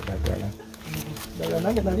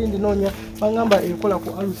 Nange nali ndinoonya bangamba ekola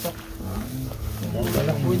ku alusa.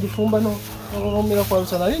 Wegifumba n'omira ku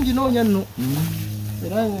alusa nali ndinoonya nno.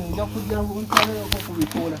 Era nja kujja nkaleko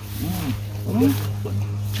kubikola.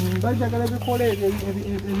 Bajagala bikola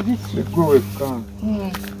ebibisi. Bigoweka.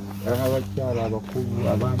 Abakyala abakulu,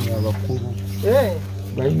 abaami abakulu.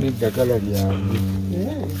 Balina eddagala lyabwe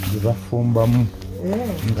lye bafumbamu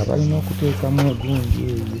nga balina okuteekamu egungi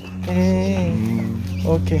eyo.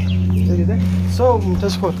 Okay. So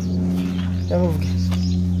mutasikot.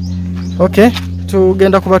 Okay.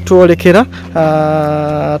 Tugenda kuba twolekera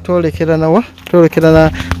na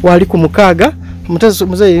wali ku mukaaga.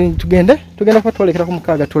 Muzeeyi tugenda kuba twolekera ku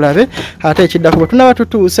mukaaga tulabe ate ekidda kuba tunaba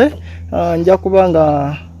tutuuse nja kuba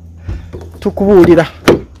nga tukubuulira.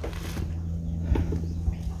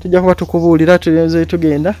 Tujja kuba tukubuulira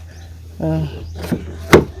tugenda.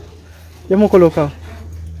 Yamukoloka.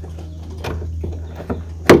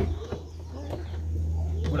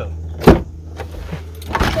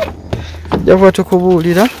 Java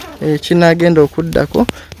tukubuulira kinagenda okuddako.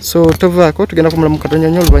 So tovaako tugenda kumula mu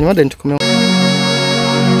katonyonyo oluvannyuma then tukomye.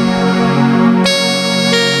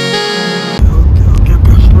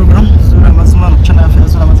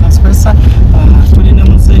 Tulina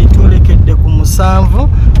muzeeyi twolekedde ku 7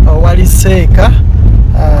 wali seeka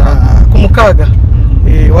ku mukaaga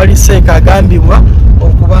wali seeka agambibwa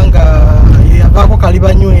okubanga yavaako kali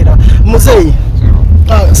banywera. Muzeeyi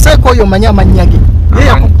seeka oyo omanyi amannya ge?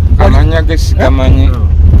 Amanya ge sigamanyi.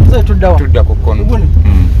 Muzeeyi tuddawa? Tudda ku kono.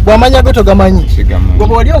 Bw'amanya ge togamanyi? Sigamanyi.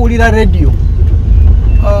 Gwe wali owulira radio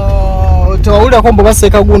tewawulirako mbu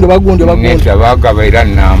baseeka gundi bagundi bagundi. Neta baagaba era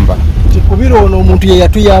nnamba. Kubira ono omuntu ye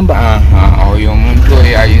yatuyamba. Oyo omuntu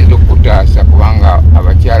oyo ayinza okutaasa kubanga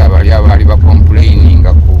abakyala bali abaali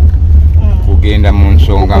bakomplaininga kugenda mu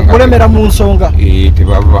nsonga kulemera mu nsonga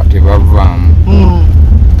tebavaamu.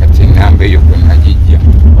 Kati ennamba eyo gwe nagijja.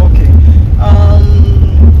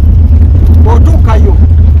 Bw'otuukayo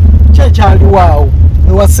kyekyaliwo awo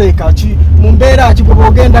ewaseeka mu mbeera ki gwe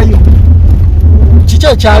bw'ogendayo kiki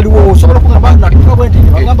ekyaliwo osobola okungamba natuuka bwe nti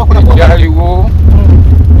bagamba kunako ekyaliwo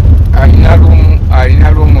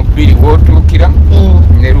alina lumu bbiri wootuukira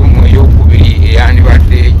ne lumu ey'okubiri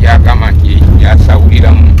eyandibadde gyagamba nti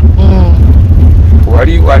gyasawuliramu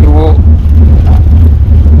waliwo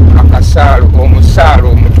omusaalo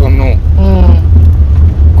omutono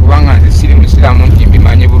kubanga nze siri musiramu nti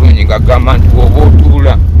mbimanyi bulungi ngagamba nti oba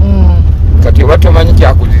otuula kati oba tomanyi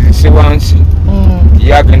kyakuzizise wansi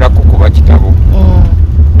yagenda kukuba kitabo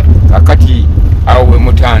kakati awo we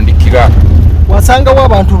mutandikira wasangawo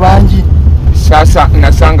abantu bangi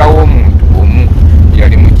nasangawo omuntu omu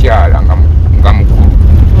yali mukyala nga mukulu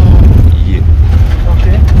ye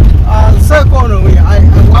sekono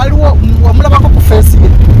waliwo wamulabako ku feesi ye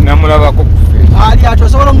namulabako ku feesi ali ati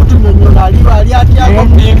osobola omutunyonyola ali atyako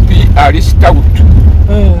mumpi ali sitawutu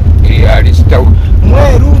ali sitawutu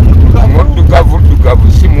mweru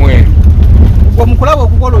muddugavu si mweru omukulaba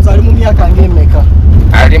okukoloza ali mu myaka ng'emeka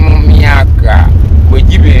ali mu myaka bwe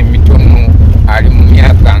giba emitono ali mu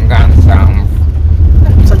myaka nga 7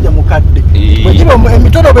 musajja mukadde bwe giba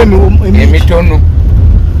emitono emitono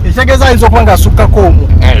ekitegeeza ayinza okuba nga asukkako omwo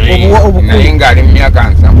naye ng'ali mu myaka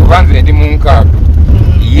 7 kuba nze ndi mu 6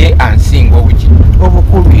 ye ansinga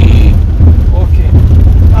obukulu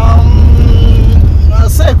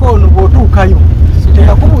seeko ono bw'otuukayo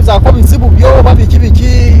teyakubuuzaako bizibu byo oba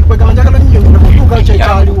biki kwegamba njagala nnyonyola bw'otuukayo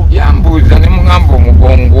kyekyaliwo yambuuza ne mugamba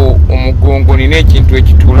omugongo nina ekintu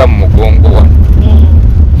ekituula mu mugongo wano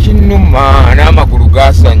kinnuma n'amagulu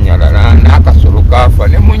gasanyalala n'akasolo kaafa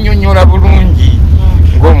ne munnyonnyola bulungi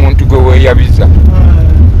ng'omuntu gwe weeyabiza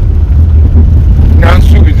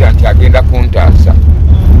nansuubiza nti agenda kuntaasa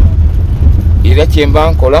era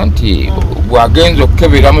kyemba nkola nti bw'agenza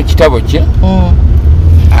okukebera mu kitabo kye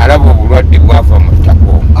alaba obulwadde bwava mu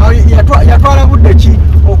ttako yatwala budde ki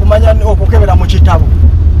okumanya okukebera mu kitabo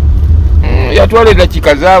yatwala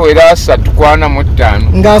eddakiika zaawera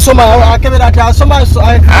 3:45 ng'asoma akebera ati asoma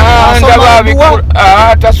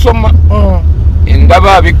tasoma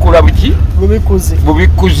ndaba abikula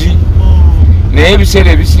bubikuzi naye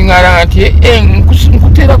ebiseera ebisinga nti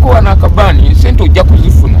nkuteerako wano akabaani sente ojja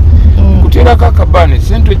kuzifuna nkuteerako akabaani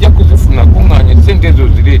sente ojja kuzifuna kuŋŋaanya sente ezo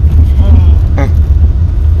zireeta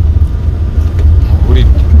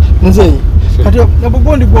nze kati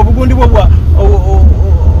obugundi bwo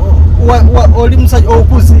oli musajja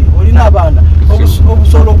okuze olina abaana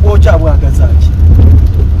obusolo bwokya bwagaza ki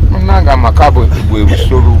munanga amaka bwe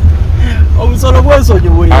busolo obusolo bwensonyi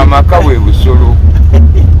bwe amaka bwe busolo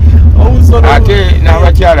ate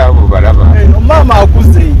n'abakyala abo balaba maama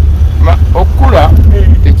akuze okukula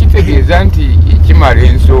tekitegeeza nti kimala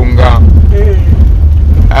ensonga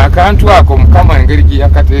akantu ako mukama engeri gye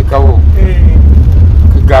yakateekawo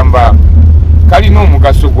kigamba kalina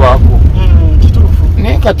omugaso gwako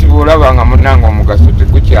naye kati bw'olaba nga munnanga omugaso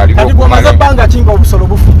tegukyaliwobbanga kinga obusolo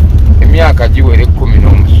bufu emyaka giwere 10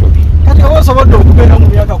 n'omusobi kati oba osobodde okubeera mu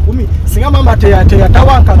myaka 10 singa maama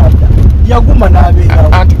teyatawankanadda yaguma n'abeerawo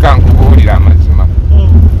anti kankubuulira amazima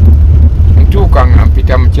ntuuka nga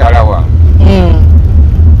mpita mukyala wange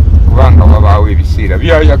kubanga wabaawo ebiseera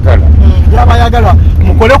byayagala byabayagala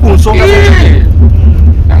mukole ku nsonga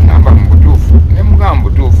nagamba mu butuufu ne mugamba mu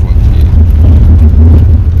butuufu nti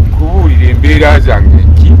nkubuulira embeera zange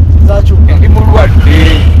ki ndi mulwadde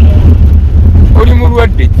oli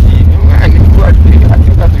mulwadde ki ndi mulwadde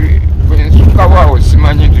ate kati bwensukawaawo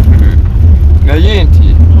simanyi nti naye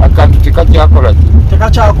nti akantu tekakyakola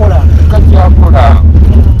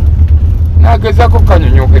nagezako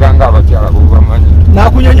kanyonyogera nga abakyala bwebamanyi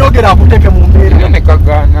nakunyonyogera akuteke mu mbeera ne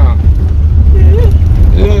kagaana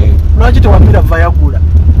lwaki tewamira vayagula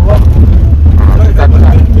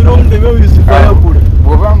mironde vayagula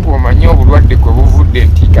bw'obanga omanyi obulwadde kwe buvudde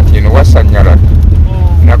nti kati eno wasanyaladde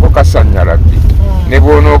nako kasanyaladde ne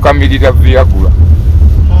bw'onookamirira vyagula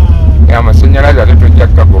amasanyalaze ate tojja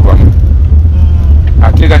kugagobamu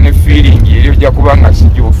ate era ne fiiringi eri ojja kuba nga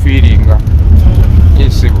sigy'ofiiringa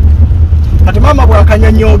esibu kati maama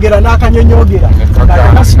bw'akanyonyogera n'akanyonyogera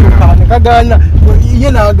nakasituka nekagaana ye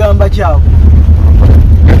n'agamba kyako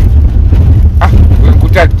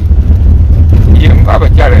wenkutadde ye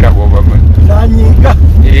ng'abakyala era bw'obamanyi nanyiga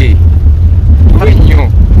nnyo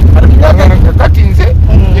kati nze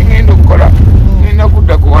ngenda okukola ngenda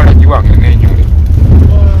kudda kuwala giwange n'enyole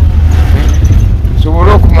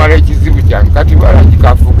nsobole okumala ekizibu kyange kati balagi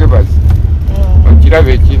kafuuke bazi okiraba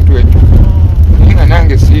ekintu ekyo naye nga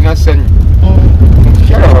nange sirina ssanyu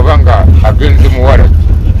omukyala waba nga agenze muwalagi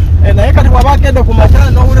naye kati waba agende ku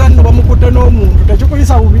makyala n'owulira nno bamukutte n'omuntu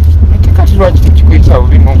tekikuyisa bubi ate kati lwaki tekikuyisa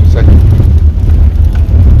bubi ng'omusajja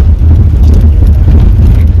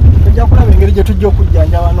tujja kulaba engeri gye tujja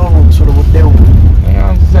okujjanjaba n'olwo obusolo buddewo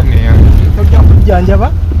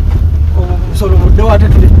okujjanjaba obusolo budde wate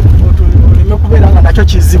oleme kubeera nga nakyo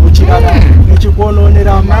kizibu kirala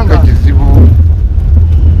ekikwonoonera amanga kizibu.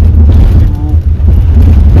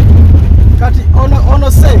 kati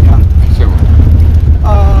ono seeka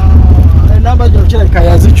enamba gino kirabika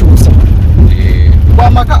yazikyusa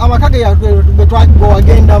amaka ge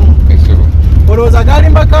gwewagendamu olowooza gaali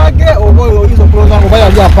makage oba oyinza okulowooza oba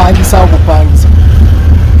yali apangisawo bupangisa?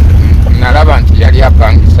 Nalaba nti yali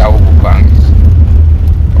apangisawo bupangisa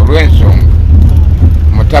olw'ensonga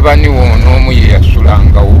mutabani w'omu ye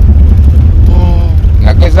yasulangawo.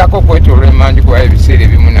 Nagezaako okwetolwa emanju kuba ebiseera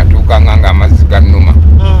ebimu natuukanga ng'amazzi gannuma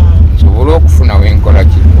nsobole okufuna wenkola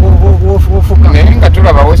ki naye nga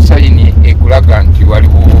tulabawo sayini ekulaga nti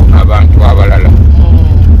waliwo abantu abalala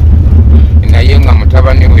naye nga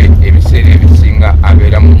mutabani we ebiseera ebisinga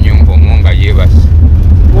abeera mu nnyumba omwo nga yeebase.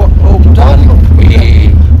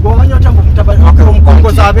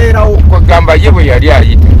 Kwegamba ye bwe yali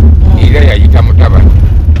ayita era yayita mutabani.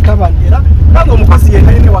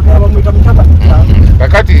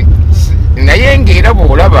 Kakati naye ng'era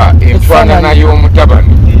bw'olaba enfaanana y'omutabani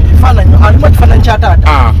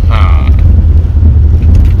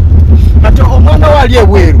kati omwana we ali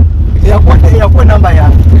ebweru eyakuwa enamba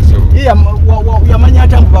yange yamanya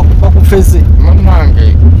ati mbu bakufeze.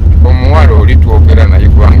 Munnange omuwala oli twogera naye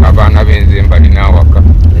kubanga abaana b'enze mbali n'awaka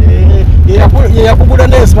yakugula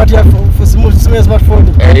ne smartphone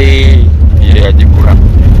ye yagigula.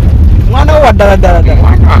 Mwana we waddala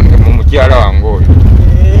mwana wange mu mukyala wange oyo.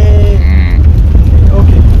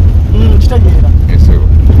 Kitegeera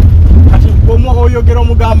kati oyogera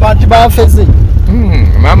omugamba nti bafeze.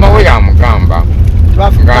 Maama we yamugamba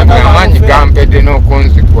ng'amaanyi gampedde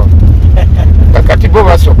n'okunzigwa. Kakati bo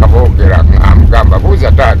basooka boogera amugamba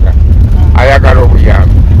buuza taata ayagala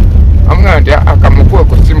obuyambi amugamba nti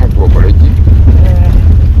akamukweko simuku okole ki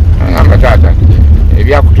agamba taata nti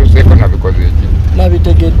ebyakutuuseeko nabikoze ki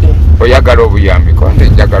nabitegedde oyagala obuyambi konze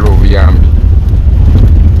njagala obuyambi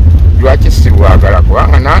lwaki sibwagala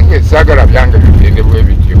kubanga nange saagala byange bigende bwe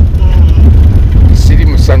bityo siri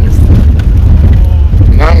musanyufu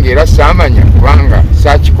nange era saamanya kubanga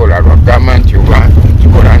saakikola lwagamba nti oba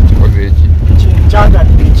nkikola nkikoze eki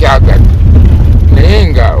kyagadde naye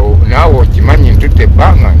nga naawe okimanyi ntutte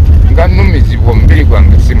ebbanga nga nnumizibwa omubiri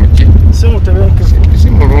gwange si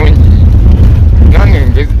mulungi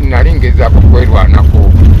nange nali ngezaako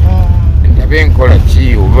kwerwanako ndabe enkola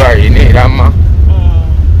ki oba eneerama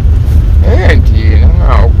nti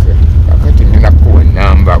nangaoke kakati ngenda kuwa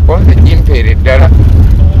enamba konze gimpeera eddala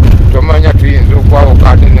tomanya tuyinza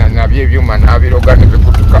okwawoka ate nabyo ebyuma n'abiroga ne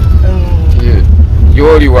bikutuka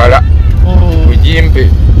gy'oli wala ugimpe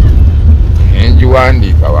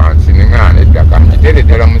nenjiwandiika wansi neŋŋaana eddaka ngitere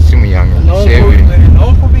ddala mu ssimu yange museebe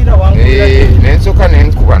nensooka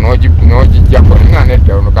nenkuba n'ogijjako neŋŋaana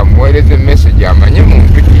eddala nokamuweereza emesagi amanye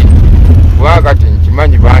muntu ki kuba kati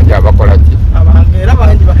nkimanyi bangi abakola ki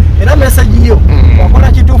era message yo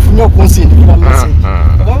wakola kituufu nnyo okunsindikira message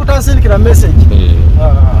oba butansindikira message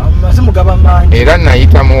amasimu gaba mangi. Era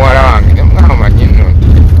nayita muwala wange nemugamba nyinno nti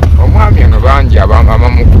omwami ono bangi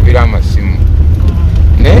abamukubira amasimu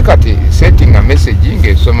naye kati settinga message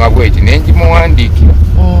ng'esoma bweti nengimuwandiikira.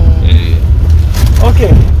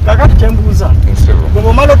 Kakati kyembuuza gwe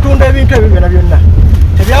bw'omala otunda ebintu ebyo byonna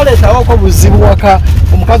tebyaleetawoko buzibu waka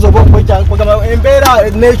omukazi oba okwegamba embeera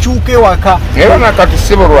nekyuka ewaka era nakati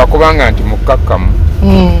sibo lwakubanga nti mukkakkamu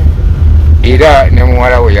era ne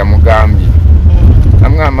muwala we yamugambye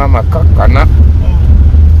amugamba amakakkana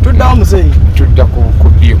tuddawo muzeeyi tudda ku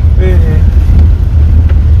ddyo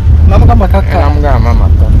namugamba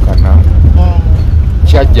amakakkana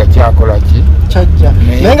kyajja kyakola ki kyajja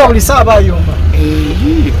naye nga buli saa aba ayomba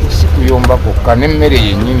si kuyomba kokka n'emmere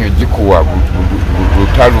yennyini ogikuwa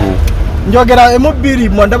lutalu njogera emu-bbiri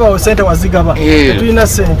mwandabawo sente wazigaba tetulina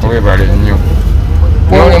sente webale nnyo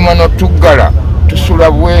n'olema n'otuggala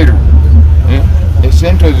tusula bweru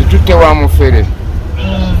esente ozitutte wa mufere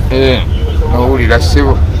owulira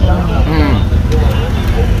ssebo.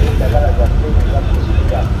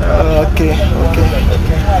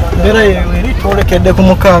 Embeera eri twolekedde ku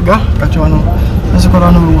mukaaga kati wano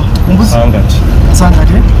nzikola n'oluwa mbuzi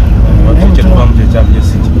asangati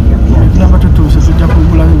tunamba tutuuse tujja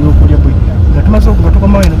kugula ebyokulya bwe nga tumaze okuga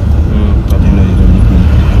tukomawo eno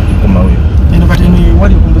eno kati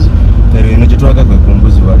wali okumbuzi eno gyetwaga gwe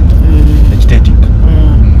kumbuzi wali ekiteetika.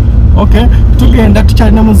 Tugenda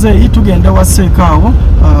tukyalina muzeeyi tugenda wa Seekaawo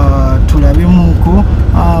tulabemuko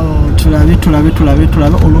tulabe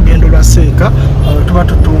olugendo lwa Seeka tuba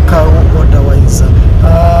tutuukawo otherwise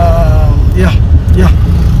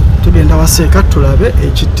tugenda waseeka tulabe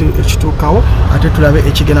ekituukawo ate tulabe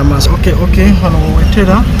ekigenda maaso. Okay hano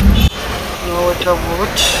wetera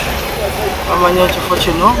amanya ekifo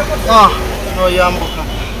kino noyambuka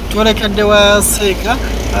twolekedde wa seeka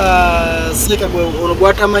seeka ono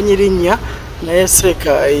gwatamanyi linnya naye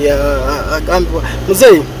seeka agambibwa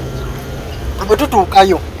muzeeyi bwe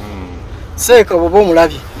tutuukayo seeka bwoba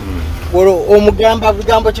omulabye omugamba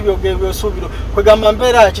bigambo ki byosuubira kwegamba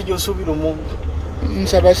mbeera ki gyosuubira omuntu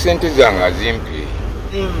nsaba sente zange azimpe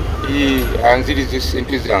anzirize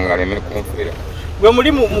sente zange aleme kunfera gwe muli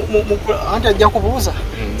anti ajja kubuuza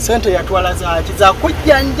sente yatwala zaki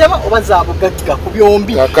zakujjanjaba oba zabugagga ku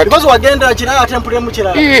byombi because wagenda kirala ate mpulemu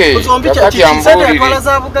kirala zombi sente yatwala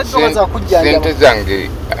zabugagga oba zakujjanjaba sente zange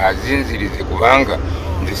azinzirize kubanga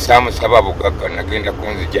nze saamusaba bugagga nagenda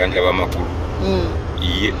kunzijanjaba magulu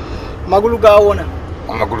iye magulu gawona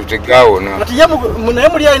amagulu tegawona ati naye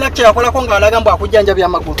muli alina kyeyakolako ng'alaga mbu akujjanjabya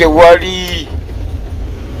amagulu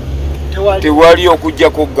tewali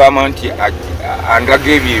okujjako okugamba nti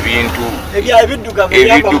andaga ebyo ebintu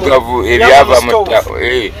ebiddugavu ebyava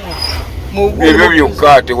ebyo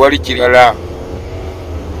byokka tewali kirala.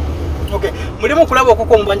 mulimu okulaba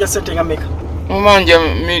okuko omubanja sente nga meka mumanja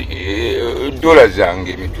dola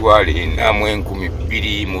zange emitwalo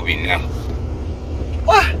 4,240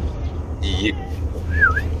 iye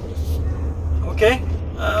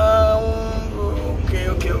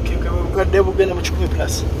obukadde bugenda mu 10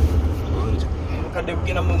 plus obukadde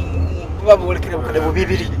bugenda buba buwolekere obukadde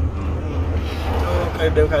bubiri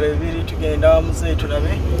bibiri tugenda muzeeyi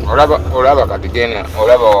tulabe olaba katigena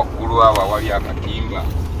olaba waggulu awo awali akatimba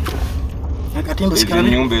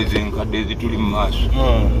enyumba ezenkadde ezituli mu maaso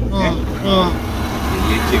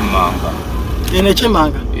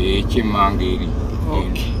ekyemmanga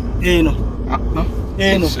eri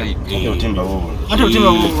eno otimba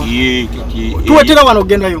tuwetera wano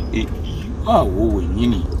ogendayo awo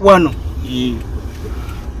wenyini wano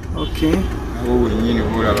awo wenyini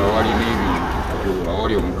olaba wali n'ebintu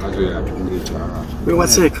awali omukazi oyo atunga ekyala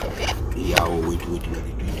wewaseeka awo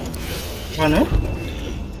wano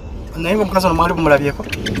naye nga omukazi ono mwali bumulabyeko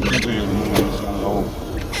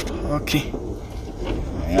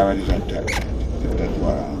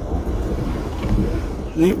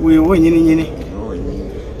wewe nyini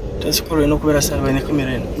tasikola olina okubeera salwaine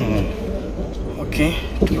kamera eno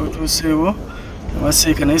tutuuseewo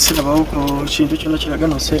waseeka naye sirabawo ku kintu kyonna kiraga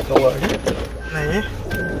noseeka waali naye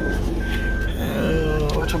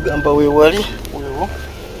watugamba weewali weewo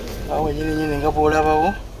awo nyini nga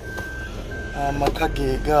bwolabawo amaka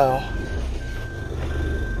geegaawo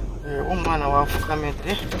omwana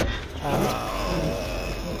wafukamedde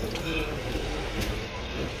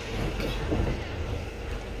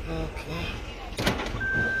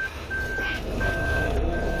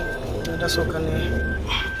ndasooka ne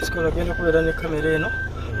sikola genda kubeera ne kamera eno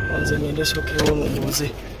nze ngende sookewo nombuuze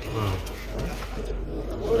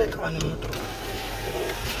oleka wano muto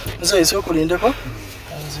nze sooka olindeko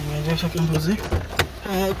nze ngende sooke mbuuze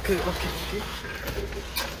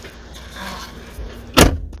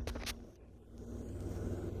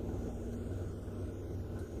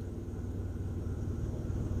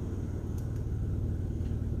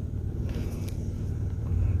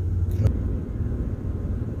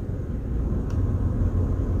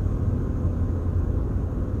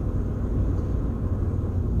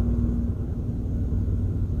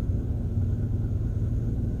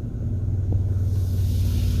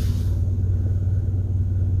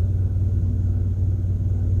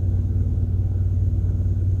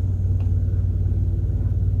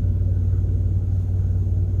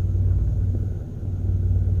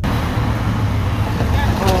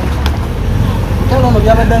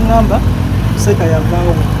byabadde ngamba seeka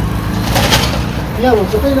yavaawo yabo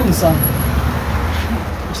tokaire musango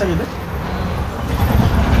kisagede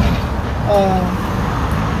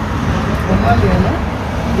omwami ono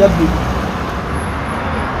yabbi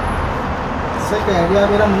seeka yali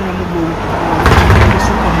abeera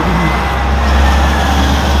musuka mubiri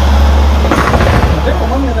ate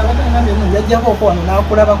omwami abadde ngambye no yajjako wano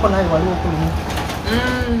n'akulabako naye waliwo okulimu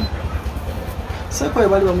seeka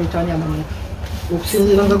we bali bamuyitaani amanyika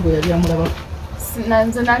okusinziira nga gwe yali amulabako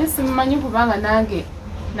nze nali simumanyi kubanga nange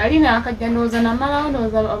nali nakajja ndowooza namalawo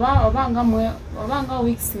ndowooza obanga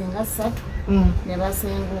wiiki nga 3 ne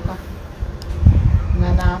basenguka nga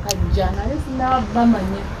nakajja nali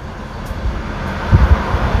sinabamanya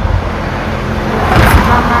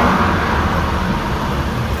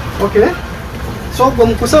so gwe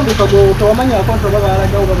mukusenguka gwe towamanyako nti oba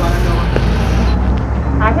baalagawo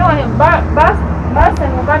ate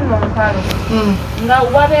basenguka nno mpalo nga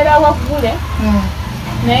wabeera waggule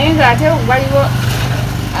naye ng'ate waliwo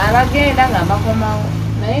abagenda nga bakomawo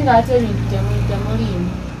naye ng'ate ebintu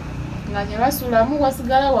temuliimu nga tebasulamu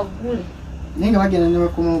wasigala waggule naye nga bagenda ne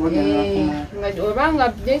bakomawo oba nga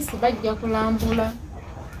besi bajja kulambula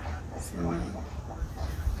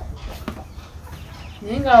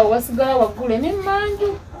naye nga wasigala waggule n'emmanju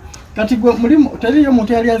kati gwe mulimu teriyo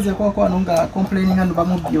omuntu yali azzeeko akwano nga complaining hano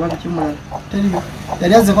bamubbi oba bikimulala teriyo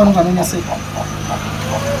yali azzeeko ano nga anoonya sente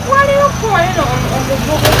waliwo kuwalino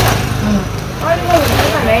omuvubuka waliwo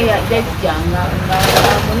omuvubuka naye yajjanga nga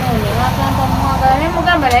amunoonya n'agamba mumwagala ne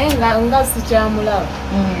mugamba naye nga sikyamulaba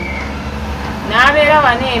n'abeera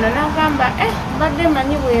wano eno n'agamba mbadde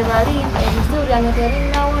manyi bwebali ebizibu byange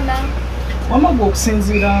tebinawona wamagwa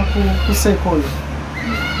okusinziira ku seekooyo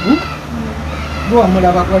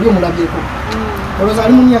wamulaba wali omulabyeko olowooza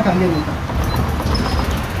ali mu myaka ng'emeka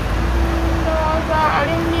ndowooza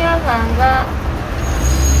ali mu myaka nga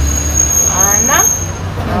 4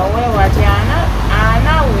 awewati 4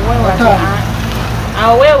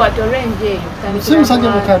 awewati olw'enje eyo si musajja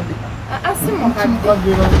mukadde si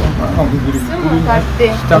mukadde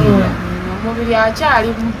omubiri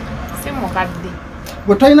akyalimu si mukadde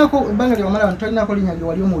gwe tolinako ebbanga lyewamala wano tolinako linnya lye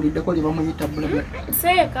wali omuwuliddeko lye bamuyita bulaga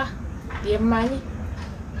seeka lyemmanyi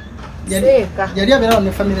seeka yali abeera wano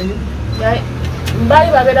ne famire yo bali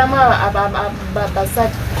babeeramu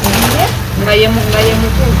basatu nga ye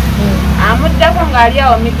mukulu amuddako ng'ali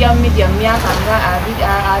awo midya myaka nga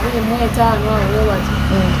 25 olwewati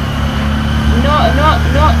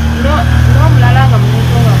n'omulala nga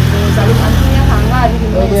muntu nga ndowooza myaka nga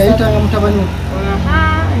 20 yayitanga mutabani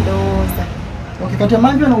ndowooza kati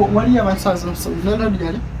emanju eno wali abansaza naladi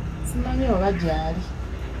gyali simanyi oba gyali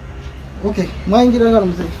mwayingira nga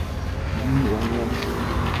nomuzeyi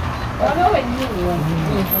waliwo wennyini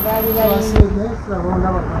baali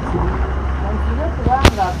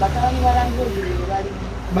kubanga batabani balangi ebiri balimu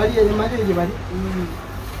bali emanju egye bali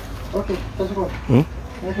tasikola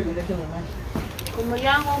ku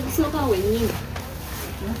mulyango ogusooka wennyini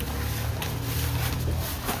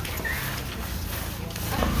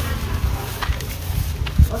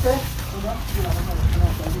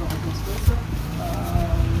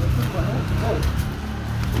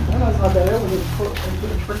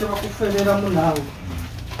bakufeereramu naawe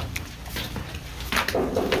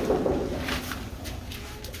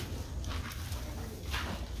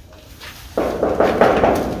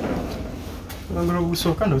olangala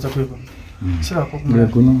obusooka ndowooza kwebona sirako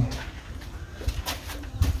guno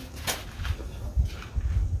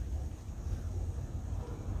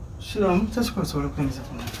siramu tasikosobola okuyingiza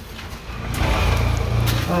ku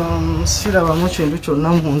sirabamu kintu kyonna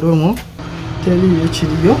munda omwo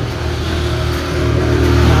teriyo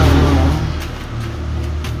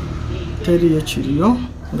kiriyo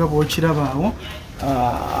nga bwokirabaawo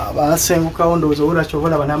basengukawo ndowooza obula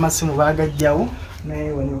kyobalaba n'amasimu bagajjawo naye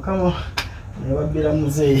wanyokamu nebabbira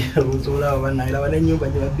muzeeyi ozoolaba banayiraba n'ennyumba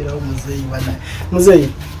gye babbirawo muzeeyi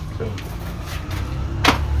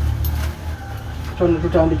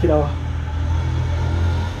tutandikirawa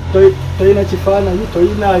toyina kifaananyi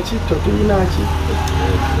toyinaki totuyinaki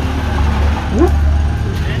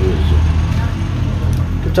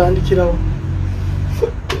tutandikirawo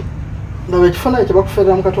ndaba ekifaananyi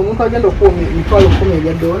kyebakufeereramu kati omuntu agenda okuwa emitwalo 10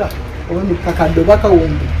 ebya dola oba kakadde oba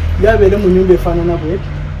kawumbi yabeere mu nyumba efaanana bweti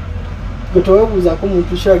gwe towebuuzaako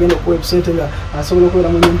omuntu ki agenda okuwa ebisente nga asobola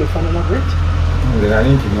okubeera mu nyumba efaanana bweti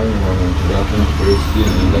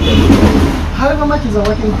hagamakiza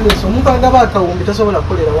working place omuntu agaba akawumbi tasobola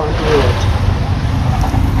kukolera wantu wewati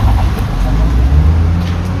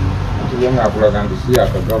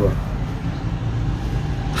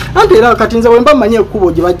anti era kati nze bwemba mmanyi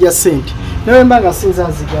ekkubo gye bajja ssente newemba nga sinza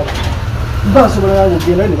nzigala mba nsobola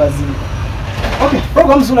kugenda ne baziba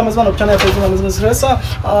program zula mazima nokutana yazima mazima siresa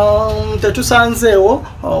tetusanzeewo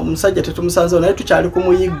omusajja tetumusanzeewo naye tukyali ku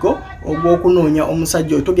muyiggo ogw'okunoonya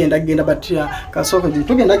omusajja oyo tugenda batya kasooka gye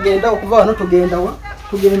tugenda okuva wano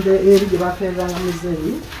tugende eri gye bafeeranga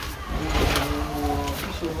muzeeyi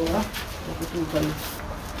tusobola okutuuka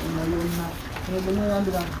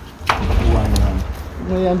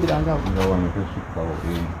neyambiranga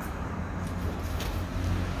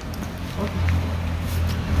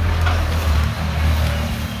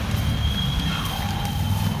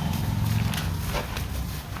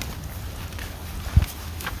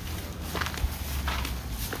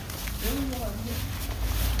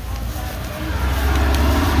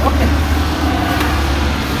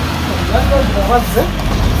bazze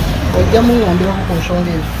ojja muŋŋambirako ku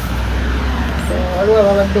nsonga ezo waliwo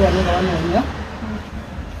ababadde wano nga banoonya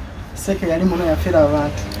seke yali muno yafera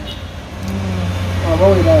abantu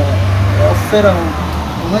abawera ofera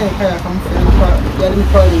omweka yakamufera yali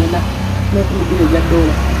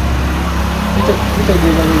 4,400 $.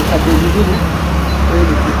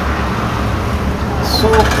 So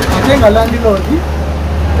atenga landlord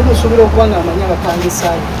tumusubira okuba nga amanya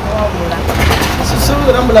abapangisayo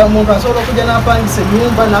sisubira namula omuntu asobola okujja n'apangisa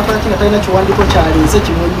ennyumba n'akola kinga talina kiwandiiko kyaleese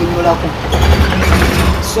kimwennyonnyolako.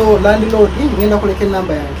 So landlord ngenda kuleka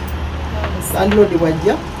enamba yange, landlord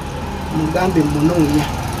bwajja mugambe munoonya.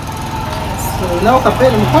 So nawe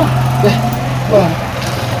kapeeni mukono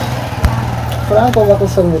Franco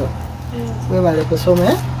bakusomera webale kusoma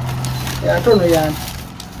ate ono yani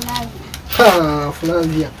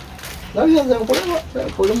Flavia nze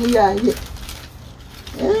nkola muyanje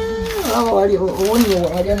wali obunyo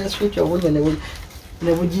walya ne switch obunyo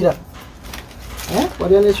ne bugira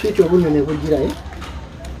walya ne switch obunyo ne bugira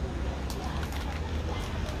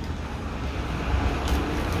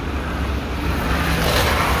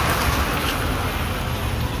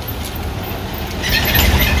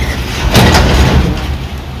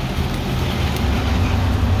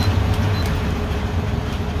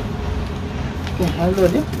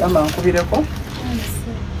landlord gamba nkubireko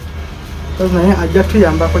naye ajja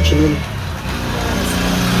tuyambako kinene.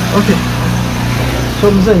 Okay,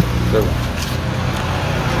 so mzee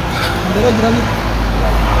ndera jirani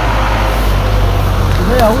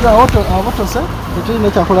ya ura auto sa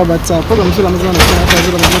tutine chakula batsa kwa mzula mzana kwa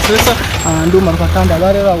zira mzesa nduma kakanda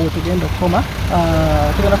barera wotugenda koma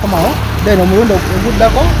tugenda komaho then omulundo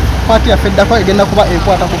oguddako party ya feddako egenda kuba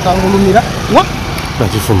ekwata kukangulumira wa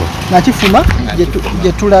nakifuma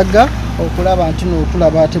gye tulaga okulaba nti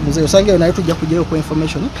n'otulaba ate muzeeyo osangeyo naye tujja kujjayo ku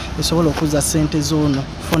information esobola okuza ssente z'ono.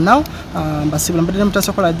 For now mbasibula mbadde ne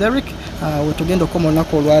mutasokola Derek wetugenda okukoma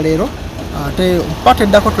olunaku olwaleero ate pate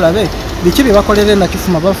eddako tulabe biki bye bakolere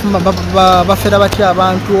nakifuma bafera batya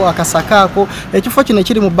abantu akasakaako ekifo kino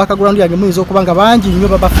ekiri mu background yange muyinza okuba nga bangi nnyo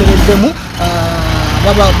babafereddemu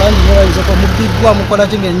bangi nnyo bayinza okuba mubiggwa mukola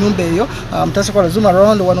ti ng'ennyumba eyo mutasokola zoom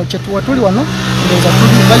around wano tuli wano ndowooza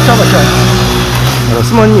tuli bayitawo batya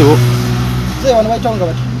simanyiwo wano bayitawo nga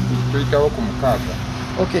batya tuyitawo ku mukaaga.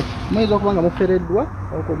 Okay, muyinza okuba nga mufereddwa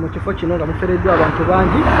mu kifo kino nga mufereddwa abantu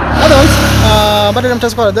bangi. Otherwise mbadde ne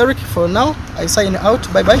mutasokola Derek. For now I sign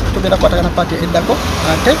out, bye bye. Tugenda kukwatagana party eddako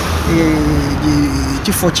ate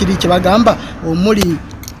kifo kiri kyebagamba omuli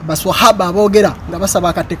baswahaba aboogera nga basaba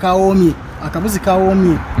akate kawoomye akabuzi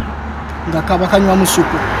kawoomye nga kabakanywa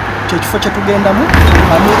musuku kyekifo kyetugendamu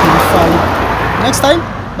amu ebifaayo. Next time,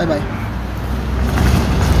 bye bye.